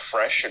starts off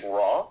fresh and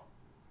raw.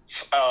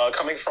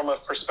 Coming from a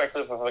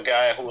perspective of a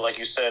guy who, like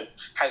you said,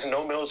 has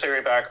no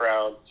military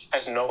background,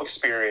 has no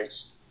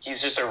experience.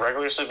 He's just a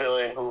regular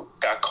civilian who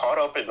got caught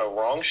up in the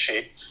wrong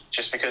shit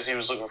just because he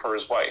was looking for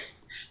his wife.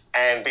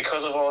 And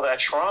because of all that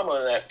trauma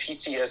and that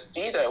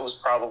PTSD that was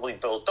probably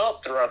built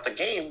up throughout the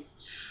game,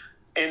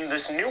 in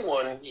this new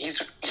one,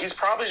 he's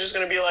probably just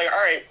going to be like, all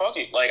right, fuck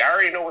it. Like, I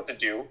already know what to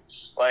do.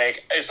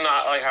 Like, it's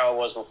not like how it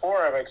was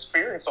before. I've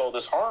experienced all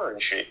this horror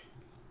and shit,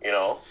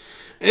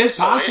 It's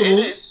possible.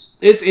 It is.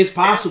 It's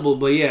possible,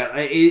 but yeah,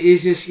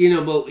 it's just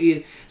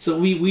so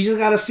we just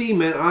gotta see,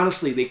 man.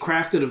 Honestly, they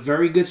crafted a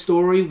very good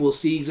story. We'll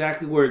see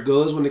exactly where it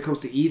goes when it comes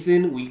to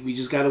Ethan. We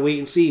just gotta wait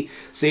and see.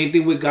 Same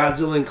thing with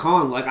Godzilla and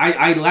Kong. Like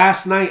I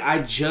last night I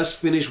just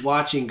finished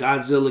watching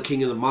Godzilla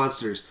King of the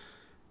Monsters.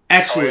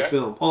 Excellent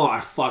film. Oh, I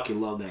fucking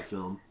love that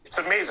film. It's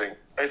amazing.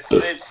 It's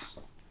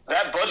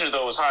that budget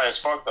though was high as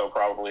fuck though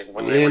probably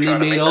when they were And they trying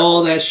to made make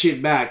all that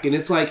shit back, and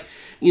it's like.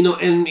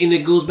 And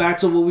it goes back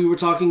to what we were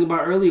talking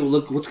about earlier.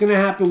 Look, what's going to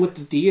happen with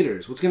the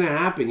theaters? What's going to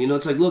happen?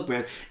 It's like, look,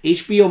 man,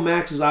 HBO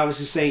Max is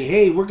obviously saying,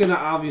 hey, we're going to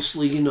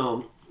obviously,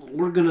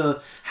 we're going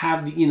to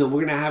have we're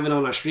going to have it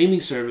on our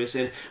streaming service.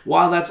 And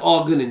while that's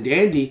all good and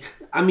dandy,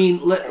 I mean,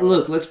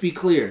 let's be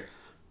clear.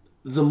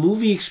 The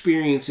movie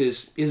experience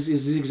is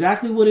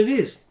exactly what it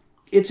is.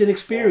 It's an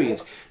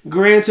experience.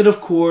 Granted,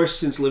 of course,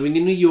 since living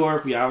in New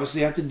York, we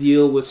obviously have to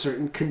deal with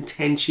certain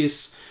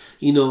contentious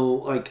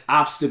like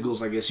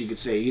obstacles, I guess you could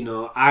say,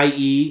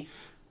 i.e.,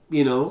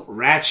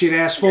 ratchet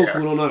ass folk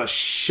who don't know how to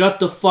shut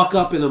the fuck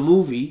up in a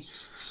movie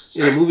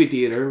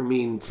theater. I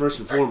mean, first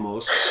and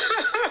foremost,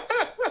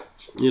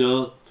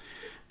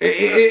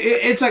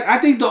 it's like I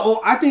think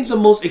the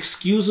most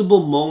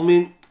excusable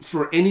moment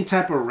for any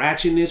type of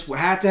ratchetness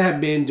had to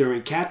have been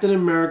during Captain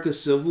America: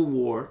 Civil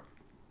War.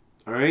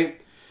 All right,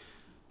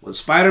 when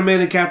Spider-Man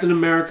and Captain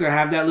America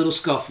have that little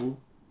scuffle,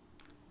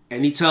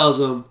 and he tells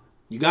him,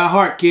 "You got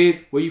heart,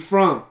 kid. Where you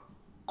from?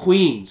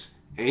 Queens."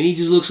 And he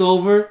just looks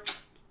over.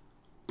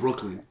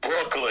 Brooklyn.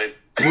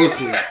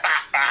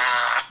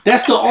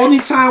 That's the only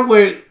time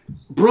where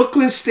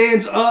Brooklyn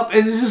stands up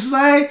and is just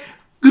like,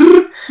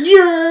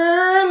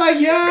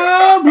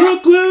 yeah,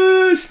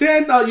 Brooklyn,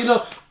 stand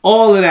up.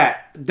 All of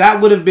that.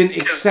 That would have been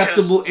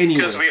acceptable anyway.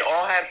 Because we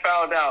all had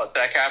found out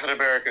that Captain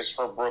America is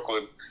from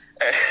Brooklyn.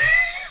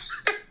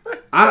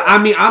 I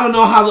don't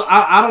know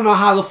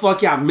how the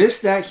fuck y'all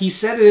missed that. He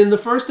said it in the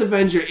first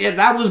Avenger. Yeah,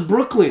 that was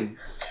Brooklyn.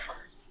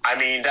 I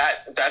mean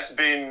that's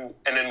been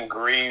an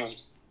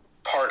engraved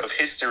part of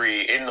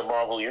history in the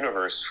Marvel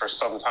universe for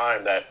some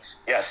time. That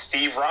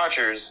Steve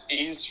Rogers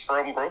is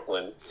from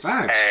Brooklyn.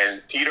 Facts.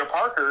 And Peter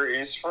Parker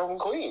is from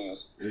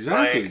Queens.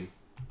 Exactly.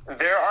 Like,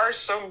 there are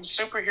some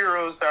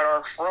superheroes that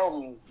are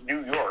from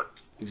New York.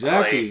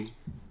 Exactly.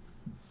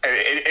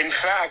 In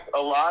fact, a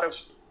lot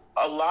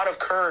of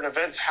current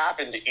events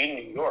happened in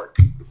New York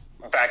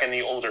back in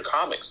the older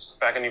comics,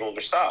 back in the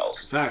older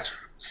styles. Facts.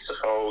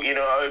 So,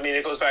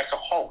 it goes back to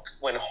Hulk.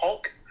 When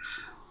Hulk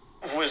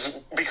was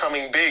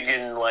becoming big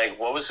in,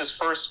 what was his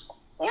first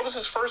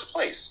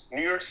place?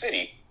 New York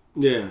City.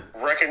 Yeah.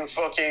 Wrecking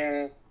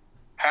fucking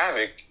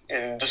havoc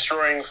and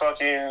destroying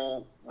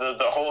fucking the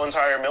whole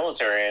entire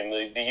military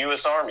and the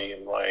U.S. Army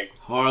and,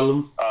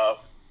 Harlem.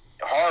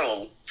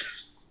 Harlem.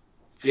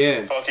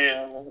 Yeah.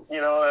 Fucking,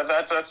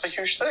 that's a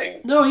huge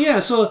thing. No, yeah.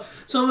 So,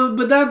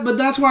 but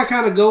that's where I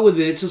kind of go with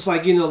it. It's just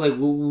like,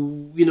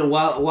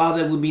 while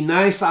that would be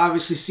nice to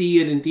obviously see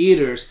it in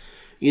theaters,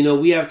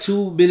 we have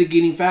two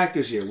mitigating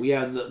factors here. We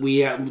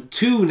have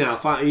two now.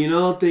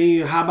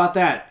 How about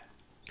that?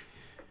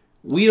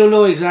 We don't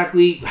know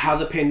exactly how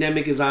the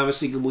pandemic is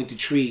obviously going to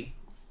treat,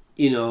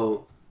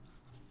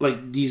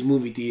 like these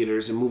movie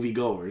theaters and movie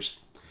goers,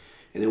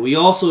 and then we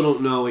also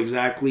don't know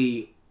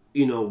exactly.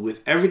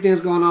 With everything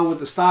that's going on with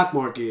the stock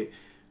market,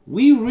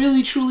 we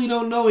really truly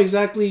don't know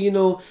exactly,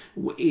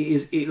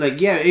 is it like,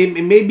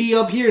 it may be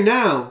up here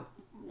now.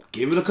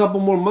 Give it a couple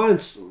more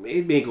months,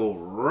 it may go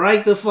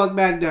right the fuck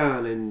back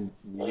down. And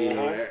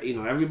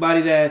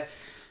everybody that,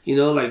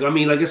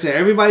 like I said,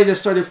 everybody that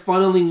started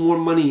funneling more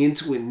money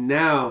into it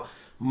now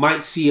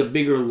might see a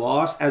bigger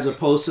loss as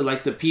opposed to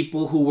like the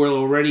people who were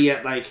already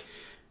at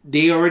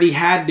they already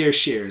had their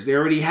shares. They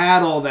already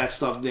had all that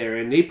stuff there.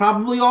 And they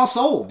probably all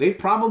sold. They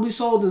probably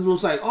sold and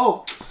was like,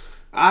 oh, all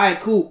right,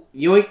 cool.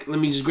 Yoink, let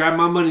me just grab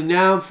my money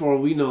now before,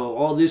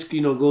 all this,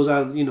 goes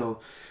out,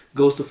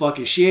 goes to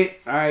fucking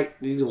shit. All right,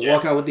 you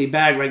walk out with their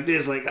bag like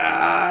this, like,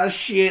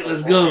 shit,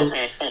 let's go.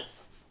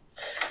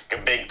 A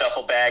big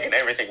duffel bag and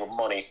everything with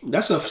money.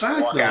 That's a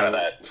fact, walk though. Out of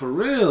that. For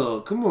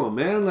real. Come on,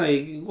 man.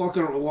 Like,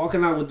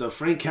 walking out with the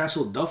Frank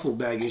Castle duffel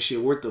bag and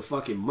shit worth the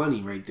fucking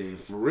money right there.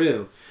 For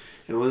real.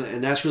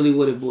 And that's really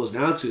what it boils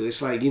down to.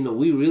 It's like,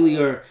 we really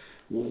are,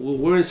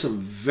 we're in some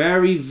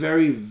very,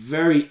 very,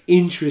 very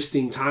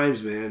interesting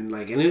times, man.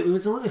 Like, and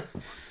it's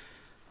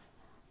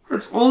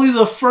only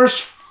the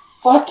first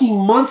fucking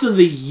month of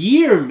the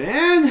year,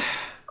 man.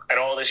 And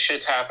all this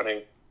shit's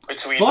happening.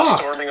 Between the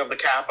storming of the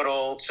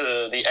Capitol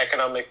to the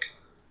economic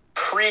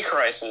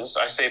pre-crisis.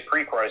 I say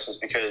pre-crisis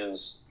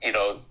because,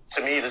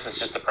 to me, this is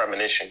just a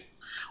premonition.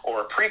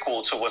 Or a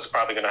prequel to what's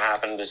probably going to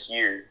happen this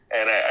year.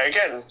 And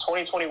again,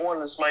 2021,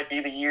 this might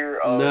be the year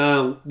of...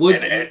 Nah,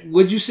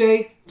 would you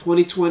say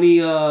 2020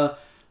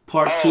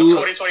 part 2?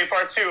 2020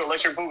 part 2,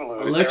 Electric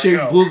Boogaloo. Electric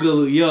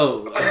Boogaloo,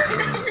 yo.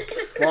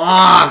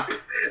 Fuck.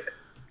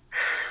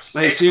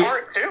 It's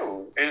part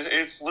 2.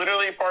 It's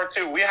literally part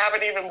 2. We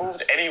haven't even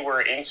moved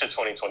anywhere into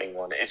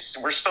 2021.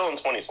 We're still in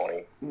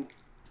 2020.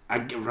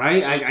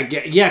 I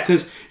get, yeah,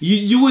 because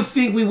you would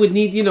think we would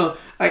need,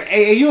 like,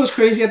 and you know what's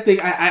crazy?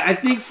 I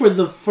think for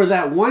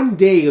that one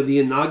day of the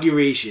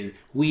inauguration,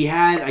 we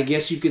had, I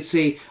guess you could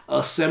say,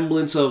 a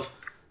semblance of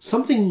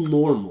something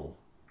normal.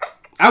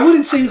 I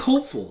wouldn't say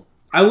hopeful.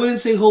 I wouldn't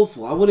say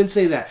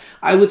that.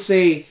 I would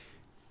say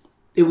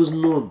it was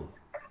normal.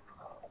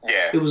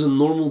 Yeah. It was a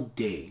normal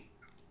day.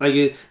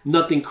 Like,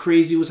 nothing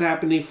crazy was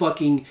happening.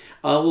 Fucking,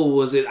 what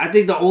was it? I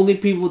think the only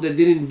people that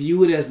didn't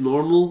view it as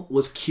normal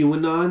was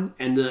QAnon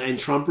and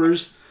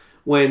Trumpers,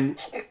 when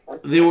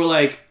they were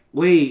like,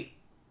 wait,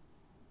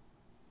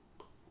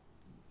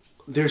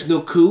 there's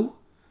no coup?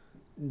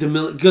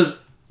 Because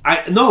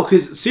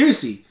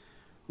seriously,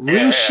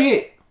 real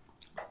shit.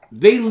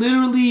 They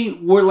literally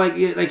were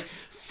like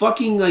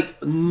fucking,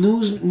 like,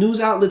 news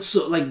outlets,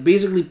 like,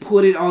 basically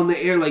put it on the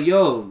air, like,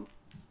 yo,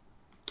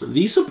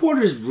 these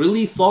supporters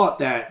really thought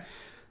that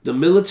the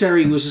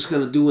military was just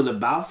going to do an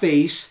about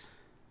face,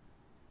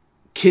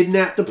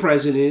 kidnap the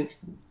president,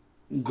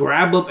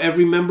 grab up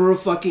every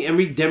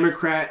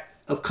Democrat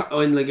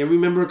and, like, every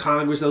member of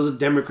Congress that was a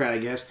Democrat, I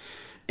guess,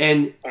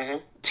 and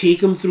take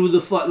them through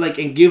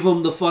and give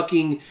them the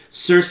fucking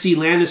Cersei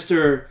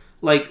Lannister,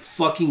 like,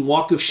 fucking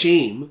walk of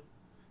shame,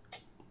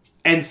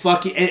 and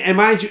fucking, and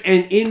mind you,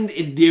 and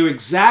in their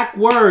exact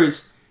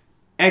words,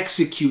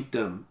 execute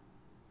them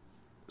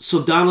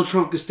so Donald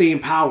Trump could stay in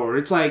power.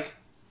 It's like,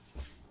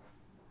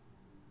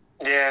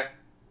 yeah,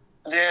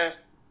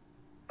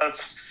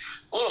 that's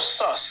a little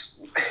sus.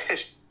 a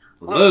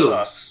little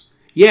sus.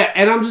 Yeah,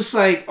 and I'm just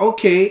like,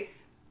 okay,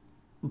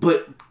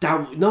 but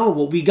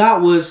what we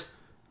got was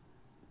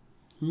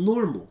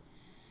normal.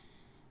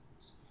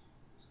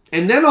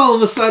 And then all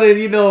of a sudden,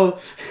 yo,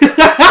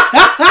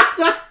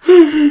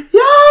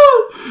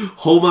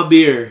 hold my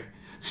beer,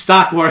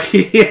 stock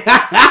market.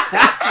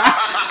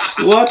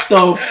 What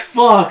the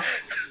fuck?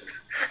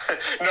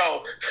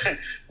 No,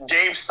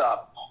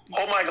 GameStop.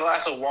 Hold my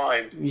glass of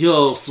wine.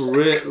 Yo, for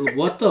real,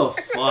 what the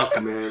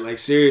fuck, man? Like,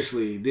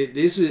 seriously,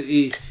 this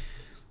is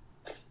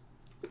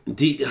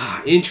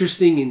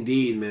interesting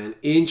indeed, man.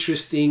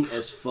 Interesting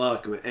as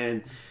fuck, man.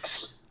 And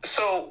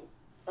so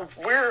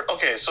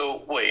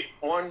So wait,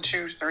 1,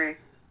 2, 3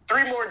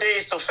 more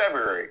days till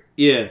February.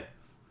 Yeah.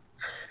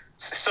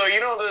 So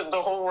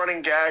the whole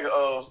running gag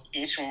of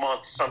each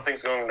month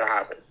something's going to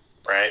happen,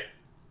 right?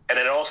 And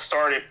it all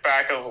started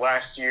back of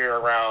last year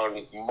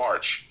around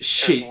March.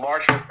 Because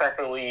March was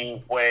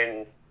technically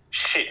when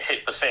shit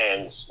hit the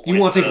fans. You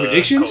want to take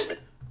predictions? COVID.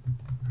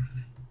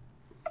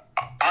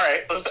 All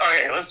right,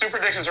 let's do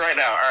predictions right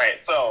now. All right,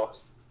 so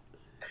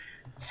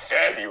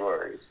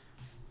February,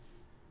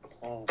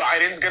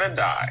 Biden's gonna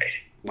die.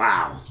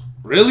 Wow,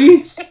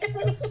 really?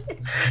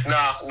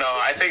 No,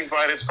 I think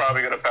Biden's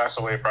probably gonna pass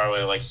away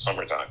probably like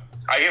summertime.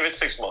 I give it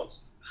 6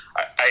 months.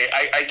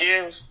 I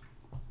give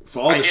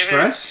for all the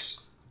stress.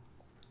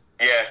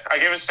 I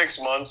give it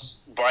 6 months.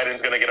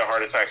 Biden's gonna get a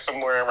heart attack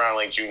somewhere around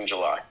like June,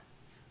 July.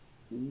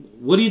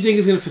 What do you think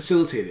is gonna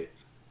facilitate it?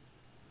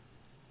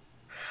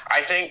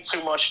 I think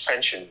too much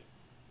tension.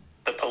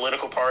 The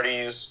political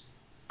parties,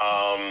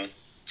 a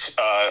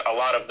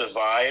lot of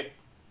divide,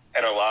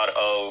 and a lot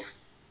of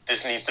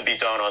this needs to be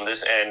done on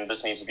this end,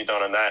 this needs to be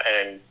done on that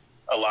end,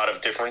 a lot of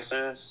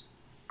differences.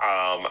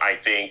 I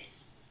think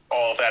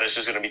all of that is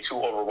just going to be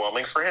too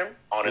overwhelming for him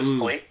on his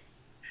plate.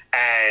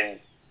 And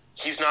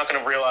he's not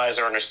going to realize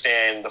or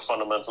understand the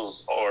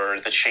fundamentals or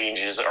the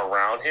changes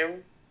around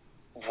him,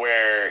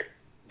 where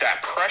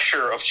that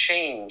pressure of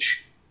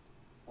change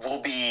will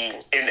be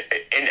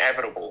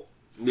inevitable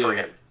for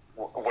him,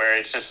 where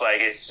it's just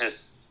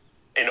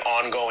an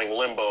ongoing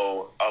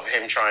limbo of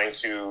him trying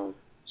to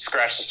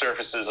scratch the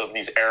surfaces of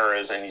these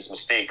errors and these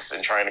mistakes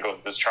and trying to go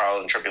through this trial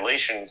and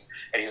tribulations,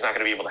 and he's not going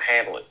to be able to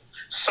handle it.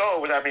 So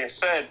with that being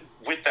said,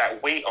 with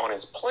that weight on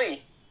his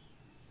plate,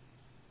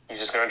 he's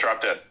just going to drop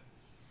dead.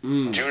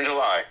 June,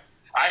 July.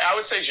 I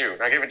would say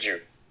June. I give it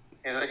June.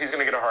 He's going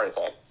to get a heart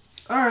attack.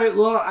 All right.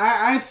 Well,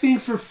 I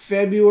think for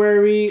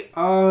February,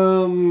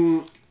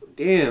 damn.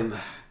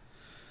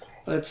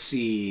 Let's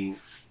see.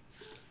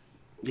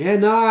 Yeah,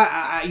 no,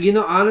 I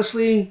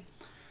honestly,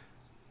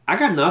 I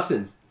got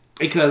nothing,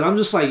 because I'm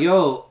just like,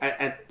 yo,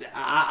 I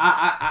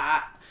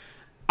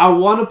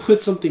want to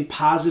put something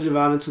positive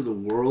out into the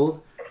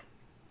world,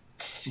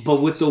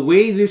 but with the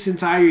way this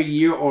entire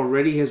year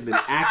already has been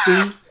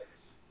acting,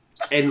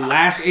 and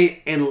last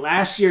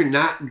year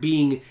not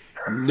being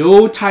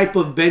no type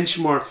of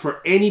benchmark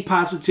for any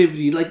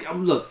positivity, like,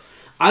 look,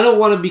 I don't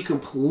want to be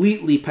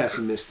completely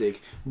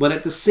pessimistic, but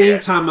at the same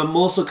time, I'm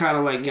also kind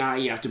of like,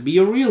 you have to be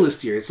a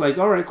realist here. It's like,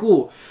 all right,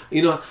 cool.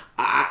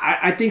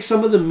 I think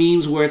some of the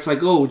memes where it's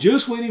like, oh,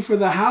 just waiting for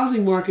the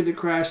housing market to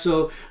crash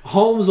so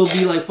homes will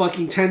be like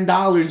fucking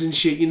 $10 and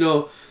shit,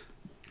 or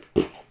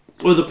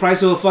the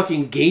price of a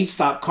fucking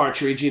GameStop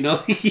cartridge,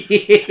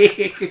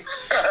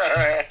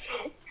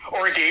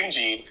 Or a Game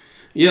Genie.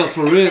 Yeah,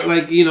 for real,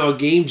 like, a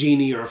Game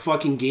Genie or a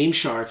fucking Game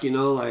Shark,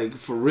 like,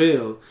 for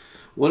real.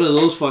 One of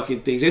those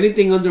fucking things.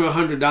 Anything under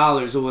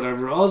 $100 or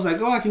whatever. I was like,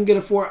 oh, I can get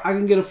a four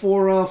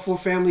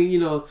family,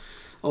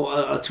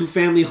 a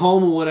 2-family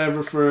home or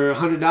whatever for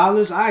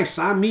 $100, I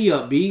sign me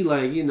up, B.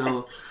 Like,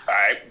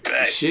 I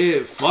bet.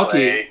 shit, fuck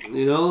it,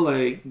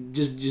 like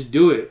just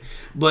do it.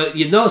 But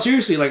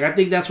seriously, like I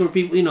think that's where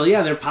people,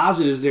 yeah, there are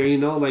positives there,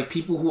 like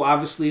people who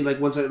obviously, like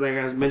like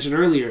I mentioned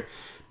earlier,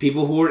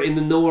 people who are in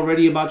the know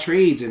already about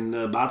trades and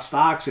about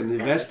stocks and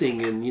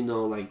investing and and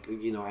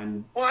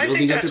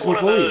building up their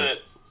portfolio.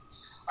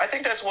 I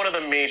think that's one of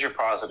the major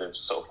positives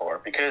so far,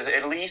 because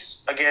at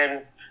least,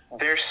 again,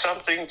 there's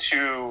something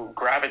to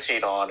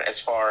gravitate on as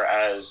far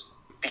as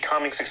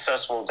becoming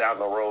successful down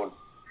the road,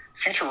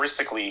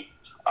 futuristically,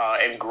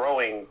 and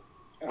growing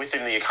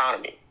within the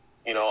economy.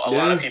 A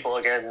lot of people,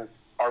 again,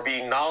 are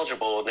being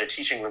knowledgeable, and they're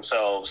teaching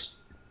themselves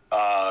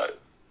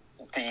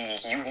the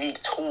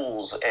unique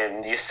tools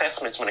and the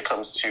assessments when it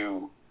comes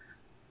to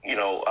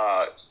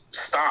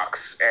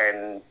stocks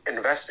and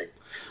investing.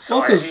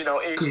 So,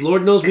 because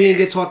Lord knows we didn't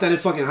get taught that in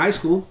fucking high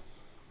school.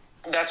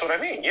 That's what I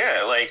mean.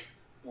 Yeah, like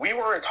we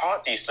weren't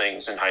taught these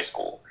things in high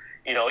school.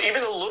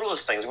 Even the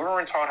littlest things. We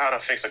weren't taught how to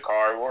fix a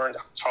car. We weren't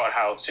taught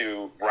how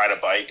to ride a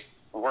bike.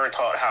 We weren't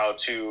taught how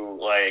to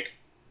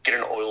get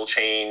an oil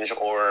change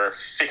or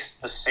fix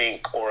the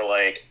sink or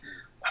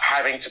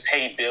having to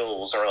pay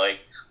bills or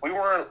we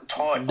weren't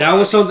taught. That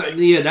was something.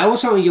 Yeah, that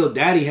was something your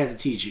daddy had to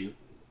teach you.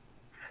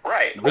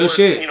 Right. Real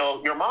shit.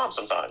 Your mom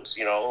sometimes.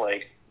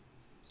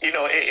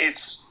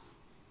 It's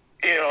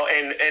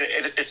and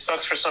it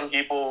sucks for some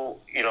people.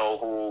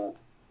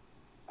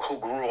 Who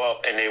grew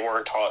up and they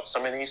weren't taught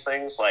some of these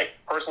things. Like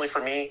personally,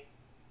 for me,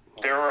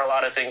 there were a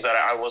lot of things that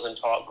I wasn't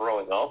taught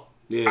growing up.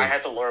 Yeah. I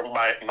had to learn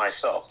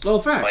myself.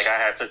 Oh, facts. Like I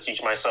had to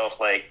teach myself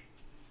the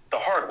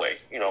hard way,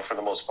 for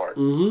the most part.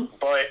 Mm-hmm.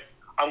 But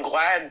I'm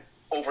glad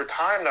over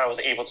time that I was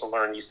able to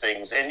learn these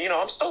things, and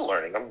I'm still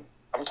learning. I'm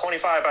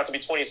 25, about to be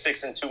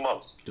 26 in 2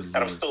 months, and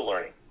I'm still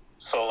learning.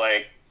 So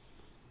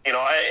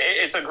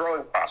it's a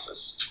growing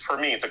process. For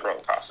me, it's a growing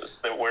process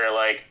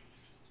where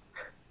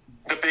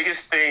the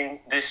biggest thing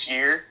this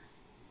year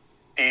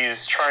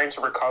is trying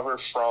to recover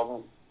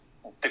from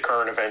the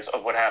current events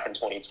of what happened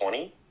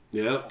 2020.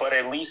 Yeah. But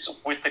at least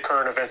with the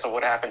current events of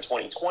what happened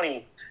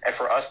 2020, and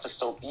for us to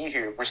still be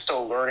here, we're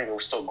still learning and we're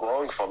still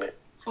growing from it.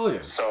 Oh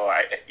yeah. So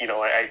I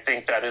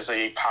think that is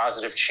a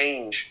positive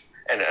change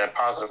and a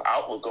positive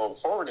outlook going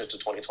forward into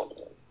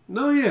 2021.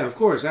 No, yeah, of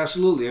course,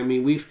 absolutely. I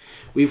mean,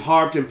 we've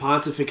harped and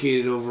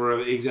pontificated over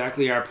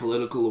exactly our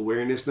political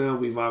awareness now.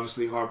 We've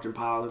obviously harped and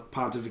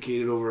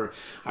pontificated over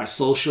our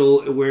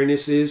social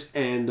awarenesses,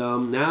 and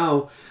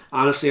now,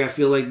 honestly, I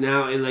feel like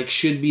now it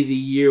should be the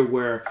year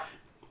where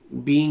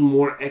being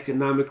more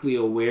economically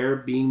aware,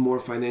 being more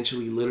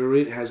financially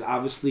literate has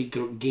obviously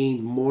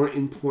gained more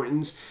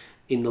importance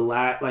in the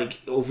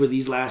over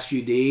these last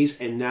few days,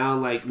 and now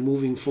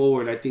moving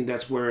forward, I think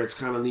that's where it's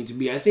kind of need to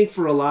be. I think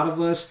for a lot of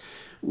us,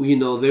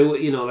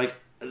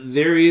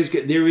 there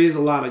is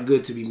a lot of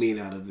good to be made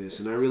out of this,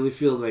 and I really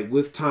feel like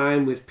with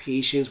time, with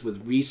patience,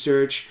 with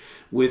research,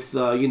 with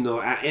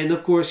and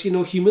of course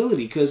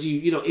humility, because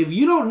if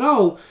you don't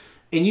know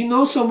and you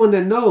know someone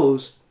that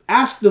knows,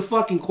 ask the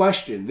fucking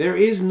question.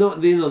 There's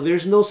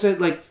no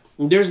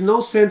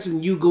sense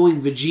in you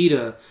going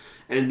Vegeta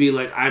and be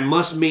like, I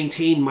must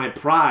maintain my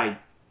pride.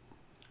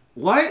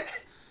 What?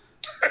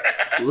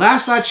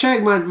 Last I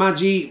checked, my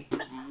G,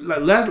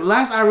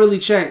 last I really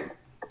checked,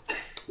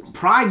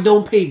 pride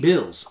don't pay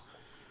bills.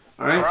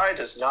 All right? Pride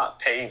does not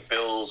pay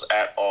bills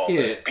at all.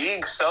 Yeah.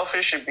 Being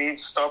selfish and being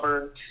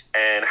stubborn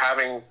and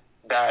having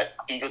that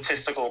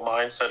egotistical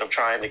mindset of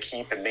trying to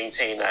keep and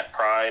maintain that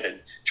pride and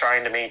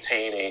trying to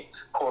maintain a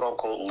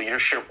quote-unquote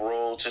leadership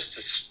role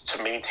just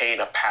to maintain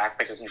a pack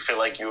because you feel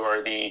like you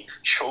are the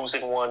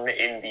chosen one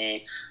in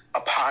the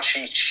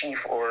Apache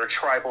chief or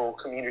tribal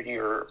community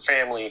or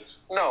family.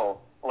 No,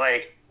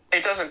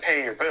 it doesn't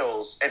pay your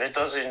bills, and it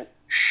doesn't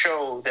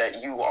show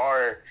that you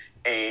are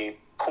a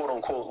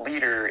quote-unquote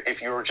leader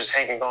if you're just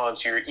hanging on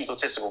to your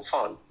egotistical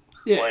fun.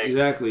 Yeah,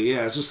 exactly.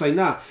 Yeah, it's just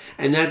nah,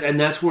 and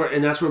that's where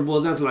it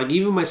boils down to.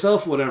 Even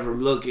myself, whatever.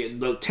 Look,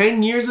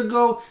 10 years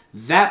ago,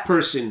 that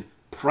person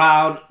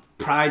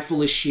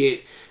prideful as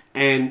shit,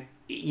 and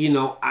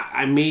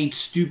I made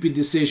stupid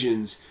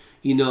decisions,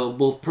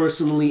 both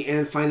personally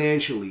and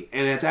financially.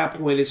 And at that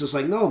point, it's just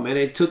no, man.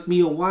 It took me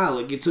a while.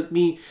 It took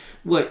me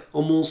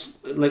almost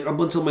up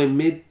until my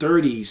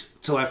mid-30s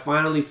till I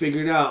finally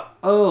figured out.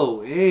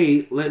 Oh,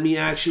 hey, let me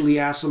actually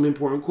ask some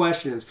important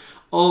questions.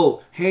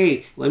 Oh,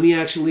 hey, let me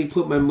actually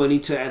put my money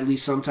to at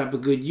least some type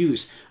of good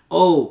use.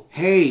 Oh,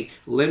 hey,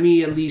 let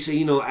me at least,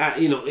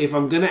 if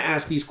I'm going to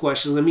ask these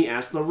questions, let me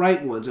ask the right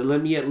ones. And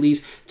let me at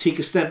least take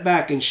a step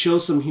back and show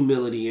some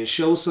humility and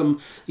show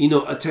some,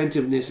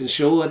 attentiveness and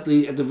show at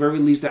the very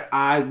least that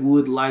I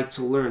would like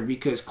to learn.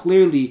 Because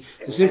clearly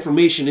this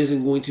information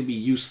isn't going to be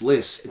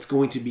useless. It's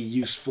going to be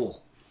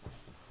useful.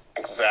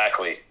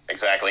 Exactly.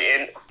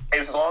 And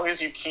as long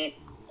as you keep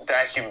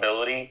that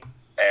humility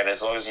and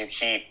as long as you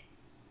keep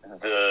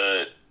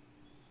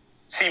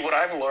what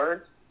I've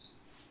learned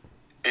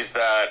is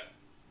that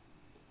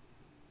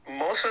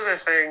most of the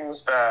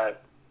things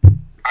that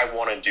I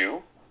want to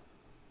do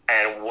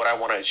and what I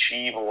want to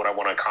achieve and what I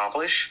want to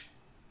accomplish,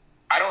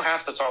 I don't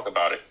have to talk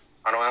about it.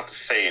 I don't have to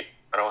say it.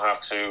 I don't have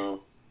to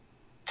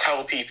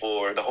tell people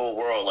or the whole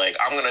world, like,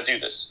 I'm going to do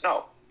this.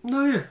 No.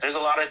 No, yeah. There's a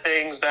lot of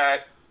things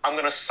that I'm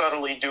going to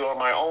subtly do on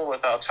my own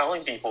without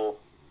telling people.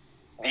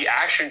 The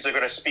actions are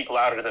going to speak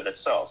louder than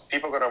itself.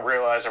 People are going to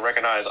realize and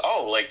recognize,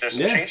 oh, like, there's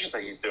some changes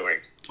that he's doing.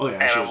 Oh, yeah.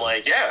 And absolutely. I'm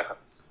like, yeah,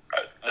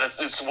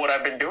 that's what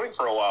I've been doing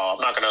for a while.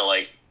 I'm not going to,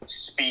 like,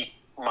 speak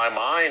my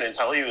mind and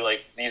tell you,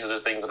 like, these are the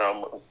things that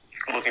I'm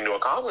looking to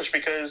accomplish,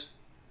 because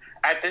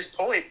at this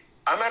point,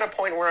 I'm at a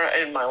point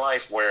in my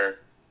life where,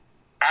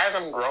 as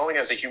I'm growing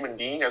as a human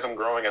being, as I'm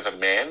growing as a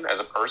man,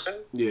 as a person,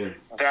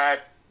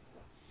 that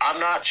I'm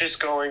not just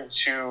going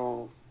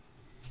to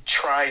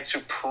try to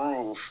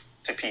prove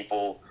to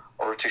people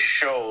or to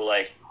show,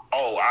 like,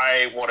 oh,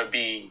 I want to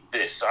be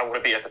this. I want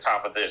to be at the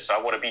top of this.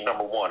 I want to be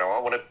number one. Or I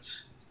want to...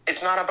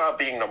 It's not about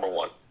being number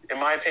one. In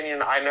my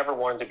opinion, I never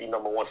wanted to be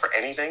number one for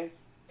anything.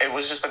 It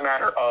was just a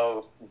matter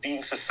of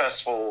being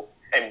successful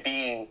and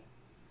being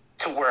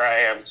to where I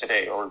am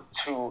today, or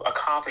to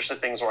accomplish the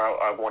things where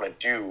I want to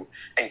do,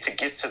 and to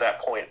get to that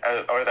point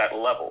or that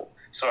level,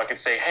 so I could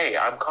say, hey,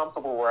 I'm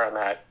comfortable where I'm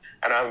at,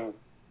 and I'm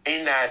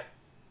in that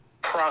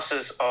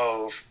process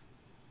of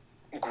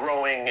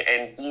growing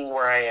and being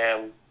where I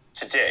am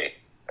today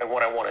and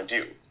what I want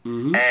to do.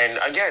 Mm-hmm. And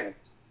again,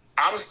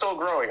 I'm still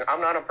growing.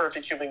 I'm not a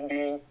perfect human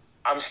being.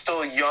 I'm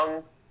still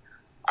young.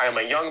 I am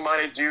a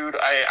young-minded dude.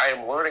 I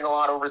am learning a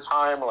lot over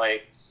time.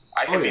 Like,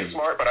 I can be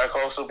smart, but I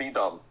can also be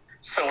dumb.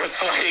 So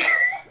it's like...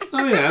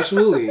 Oh yeah,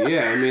 absolutely.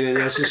 Yeah, I mean, and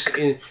that's just...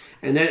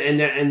 And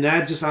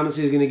that just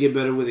honestly is gonna get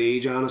better with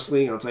age.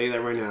 Honestly, I'll tell you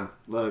that right now.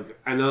 Look,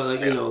 I know,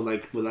 like, you know,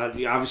 like, without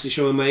obviously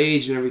showing my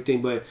age and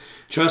everything, but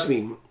trust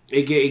me,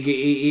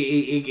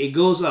 it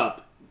goes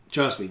up.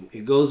 Trust me,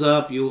 it goes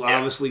up.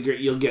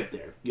 You'll get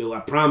there. I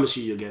promise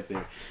you'll get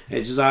there.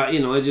 It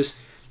just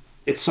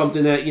it's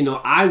something that, you know,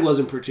 I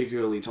wasn't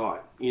particularly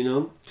taught, you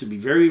know, to be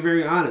very,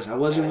 very honest. I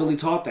wasn't really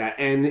taught that.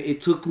 And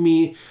it took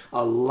me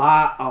a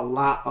lot of,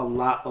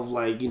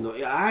 like, you know,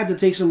 I had to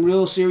take some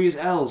real serious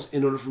L's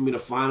in order for me to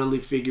finally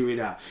figure it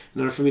out,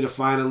 in order for me to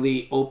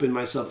finally open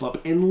myself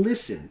up and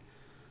listen.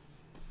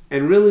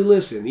 And really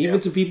listen, even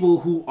to people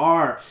who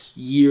are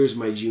years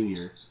my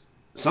junior.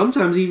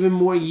 Sometimes even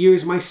more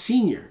years my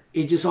senior.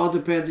 It just all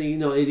depends, you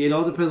know, it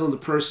all depends on the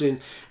person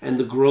and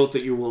the growth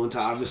that you're willing to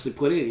obviously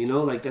put in, you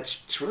know, like,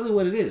 that's really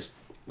what it is.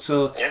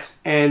 So,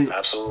 and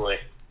absolutely,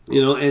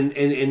 you know,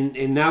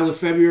 and now with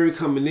February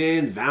coming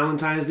in,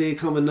 Valentine's Day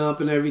coming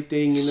up and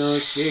everything, you know,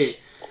 shit.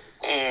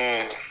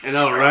 And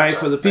all right,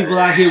 for the people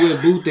out here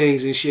with boot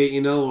things and shit,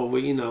 you know, or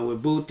with, you know,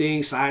 with boot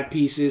things, side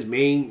pieces,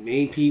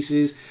 main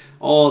pieces,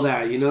 all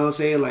that, you know what I'm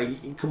saying?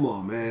 Like, come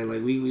on, man.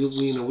 Like, we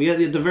you know, we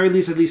had at the very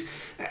least,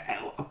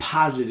 a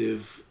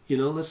positive, you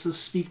know, let's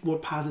just speak more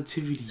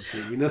positivity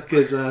here, you know,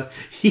 because someone's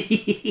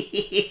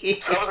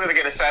gonna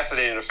get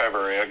assassinated in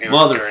February.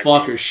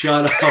 Motherfucker,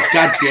 shut up!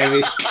 God damn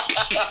it!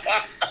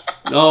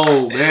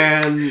 No,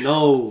 man,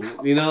 no.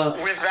 You know.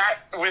 With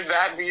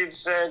that being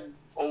said,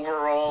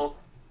 overall,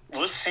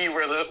 let's see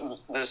where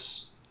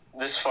this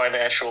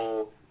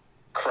financial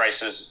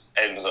crisis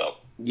ends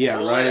up. Yeah,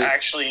 Will right. it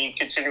actually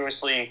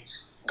continuously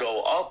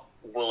go up?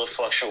 Will it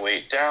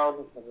fluctuate down?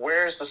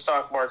 Where is the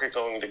stock market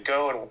going to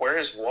go? And where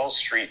is Wall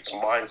Street's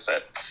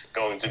mindset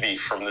going to be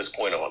from this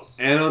point on?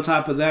 And on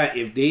top of that,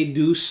 if they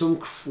do some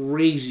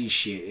crazy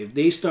shit, if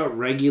they start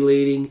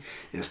regulating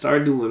and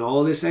start doing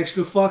all this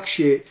extra fuck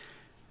shit,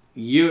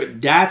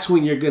 that's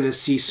when you're going to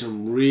see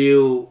some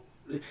real...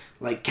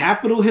 Like,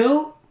 Capitol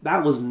Hill,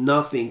 that was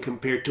nothing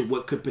compared to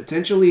what could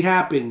potentially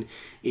happen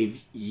if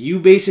you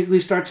basically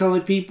start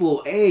telling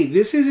people, hey,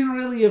 this isn't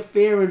really a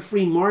fair and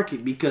free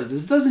market, because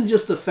this doesn't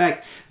just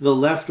affect the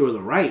left or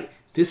the right.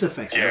 This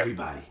affects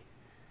everybody.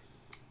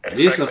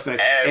 This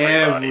affects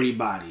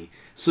everybody.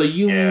 So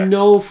you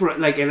know, for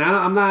like, and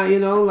I'm not, you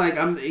know, like,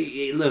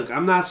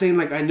 I'm not saying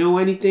like I know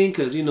anything,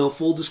 because, you know,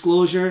 full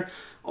disclosure,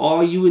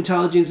 all you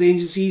intelligence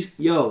agencies,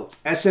 yo,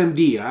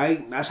 SMD, all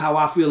right? That's how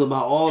I feel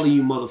about all of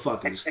you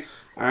motherfuckers,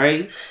 all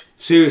right?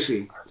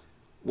 Seriously,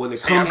 when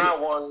it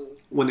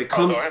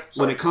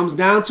comes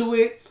down to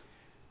it,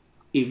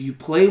 if you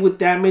play with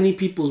that many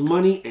people's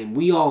money and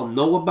we all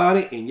know about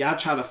it, and y'all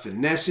try to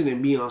finesse it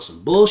and be on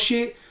some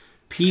bullshit,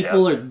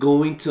 people are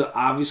going to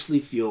obviously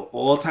feel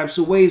all types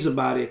of ways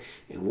about it.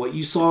 And what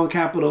you saw on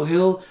Capitol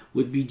Hill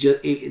would be just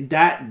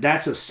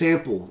that's a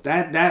sample.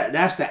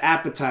 That's the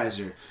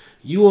appetizer.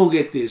 You won't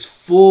get this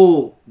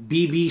full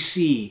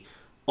BBC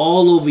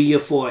all over your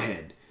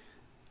forehead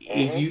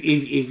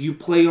if you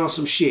play on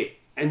some shit.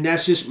 And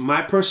that's just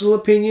my personal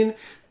opinion.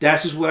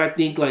 That's just what I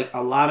think. Like,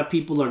 a lot of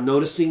people are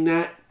noticing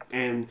that,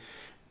 and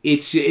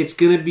it's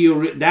gonna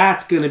be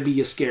that's gonna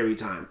be a scary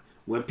time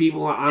when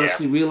people are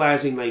honestly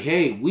realizing, like,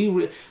 hey, we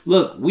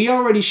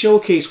already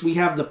showcased we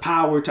have the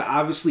power to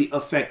obviously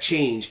affect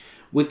change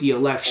with the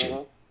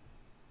election.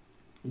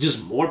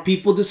 Just more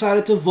people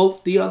decided to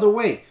vote the other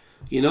way.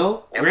 You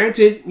know,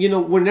 granted, you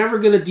know, we're never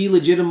going to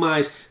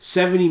delegitimize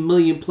 70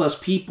 million plus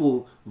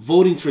people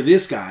voting for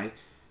this guy.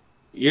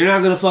 You're not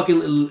going to fucking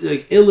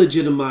like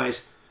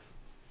illegitimize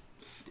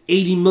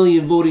 80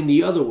 million voting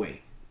the other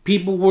way.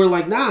 people were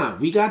like, nah,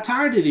 we got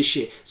tired of this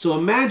shit. So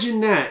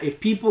imagine that if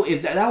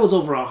that was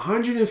over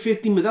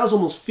 150 million, that was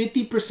almost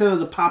 50% of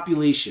the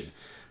population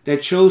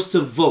that chose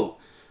to vote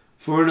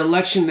for an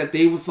election that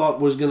they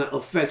thought was going to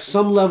affect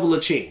some level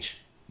of change.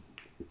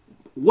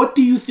 What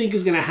do you think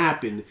is going to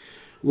happen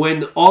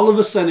when all of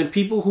a sudden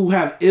people who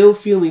have ill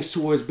feelings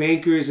towards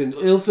bankers and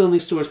ill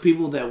feelings towards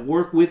people that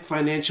work with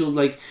financial,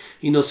 like,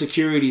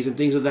 securities and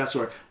things of that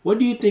sort, what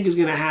do you think is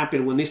going to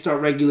happen when they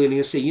start regulating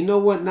and say, you know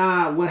what,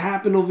 nah, what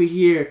happened over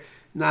here,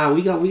 nah,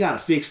 we got to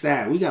fix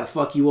that. We got to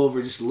fuck you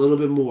over just a little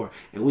bit more.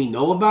 And we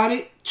know about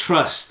it.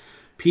 Trust,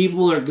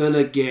 people are going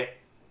to get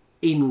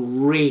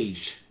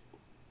enraged.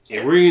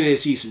 And we're going to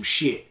see some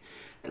shit.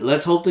 And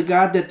let's hope to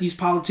God that these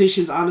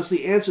politicians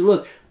honestly answer.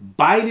 Look,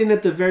 Biden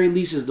at the very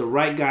least is the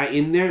right guy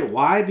in there.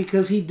 Why?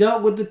 Because he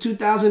dealt with the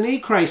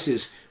 2008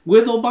 crisis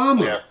with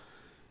Obama.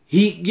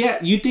 Yeah.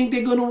 You think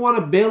they're going to want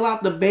to bail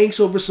out the banks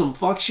over some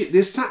fuck shit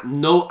this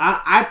time? No,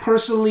 I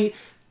personally,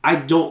 I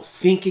don't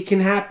think it can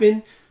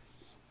happen.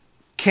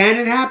 Can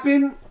it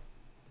happen?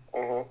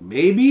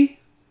 Maybe.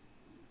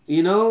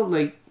 Maybe.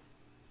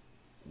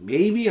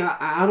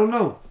 I don't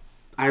know.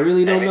 I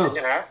really don't know. Anything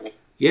can happen.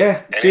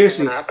 Yeah,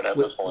 seriously.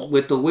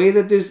 With the way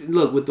that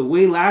with the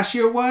way last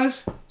year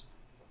was,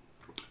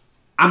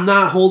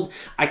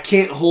 I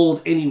can't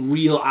hold any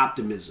real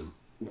optimism.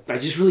 I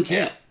just really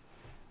can't.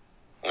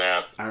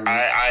 Yeah.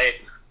 I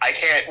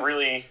can't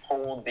really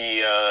hold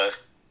the,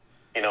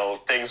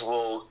 things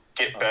will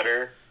get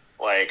better.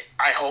 Like,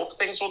 I hope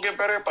things will get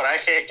better, but I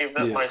can't give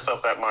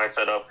myself that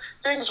mindset of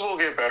things will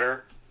get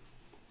better.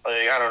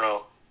 Like, I don't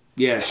know.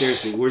 Yeah,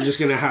 seriously. We're just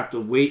going to have to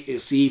wait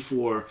and see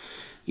for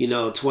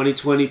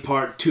 2020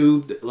 Part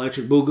 2, the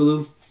Electric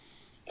Boogaloo.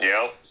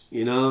 Yep.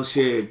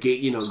 Shit.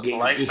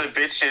 Life's a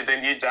bitch and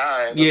then you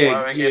die. That's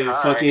why we get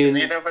high. Because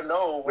you never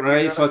know when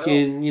you're gonna go.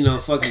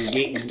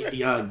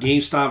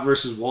 GameStop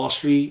versus Wall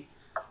Street.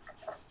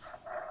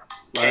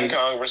 King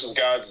Kong versus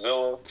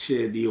Godzilla.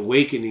 Shit, the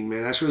awakening,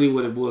 man. That's really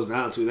what it boils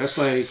down to. That's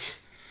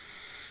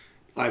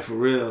like for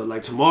real.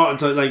 Like tomorrow,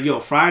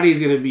 Friday's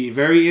gonna be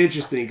very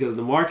interesting because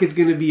the market's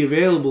gonna be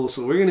available.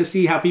 So we're gonna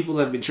see how people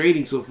have been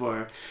trading so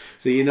far.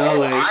 So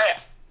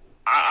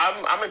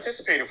I'm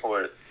anticipating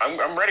for it.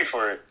 I'm ready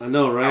for it. I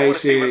know, right? I want to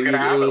see what's gonna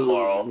happen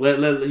tomorrow.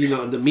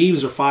 The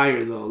memes are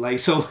fire though. Like,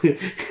 so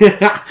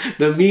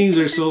the memes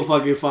are so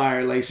fucking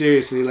fire. Like,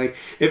 seriously. Like,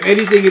 if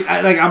anything,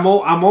 I'm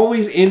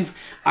always in.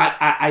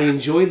 I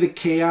enjoy the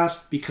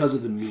chaos because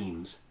of the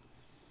memes.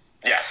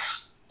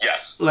 Yes.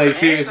 Like,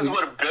 the memes is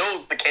what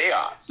builds the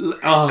chaos. The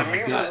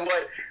memes is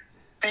what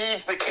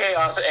feeds the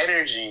chaos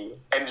energy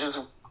and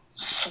just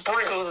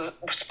sprinkles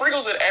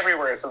it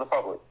everywhere to the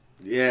public.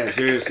 Yeah,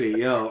 seriously,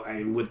 yo.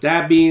 And with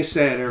that being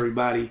said,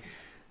 everybody,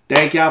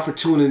 thank y'all for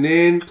tuning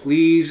in.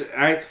 Please, all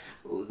right.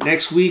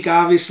 Next week,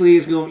 obviously,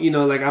 it's gonna,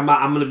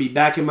 I'm gonna be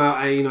back in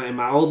my, in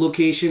my old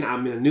location.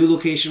 I'm in a new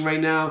location right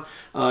now.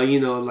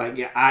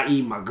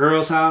 I.e. my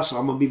girl's house. So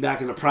I'm gonna be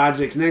back in the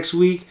projects next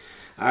week.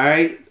 All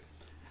right.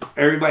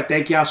 Everybody,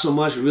 thank y'all so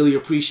much. Really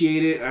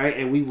appreciate it. All right,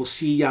 and we will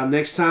see y'all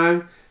next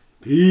time.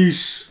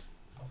 Peace.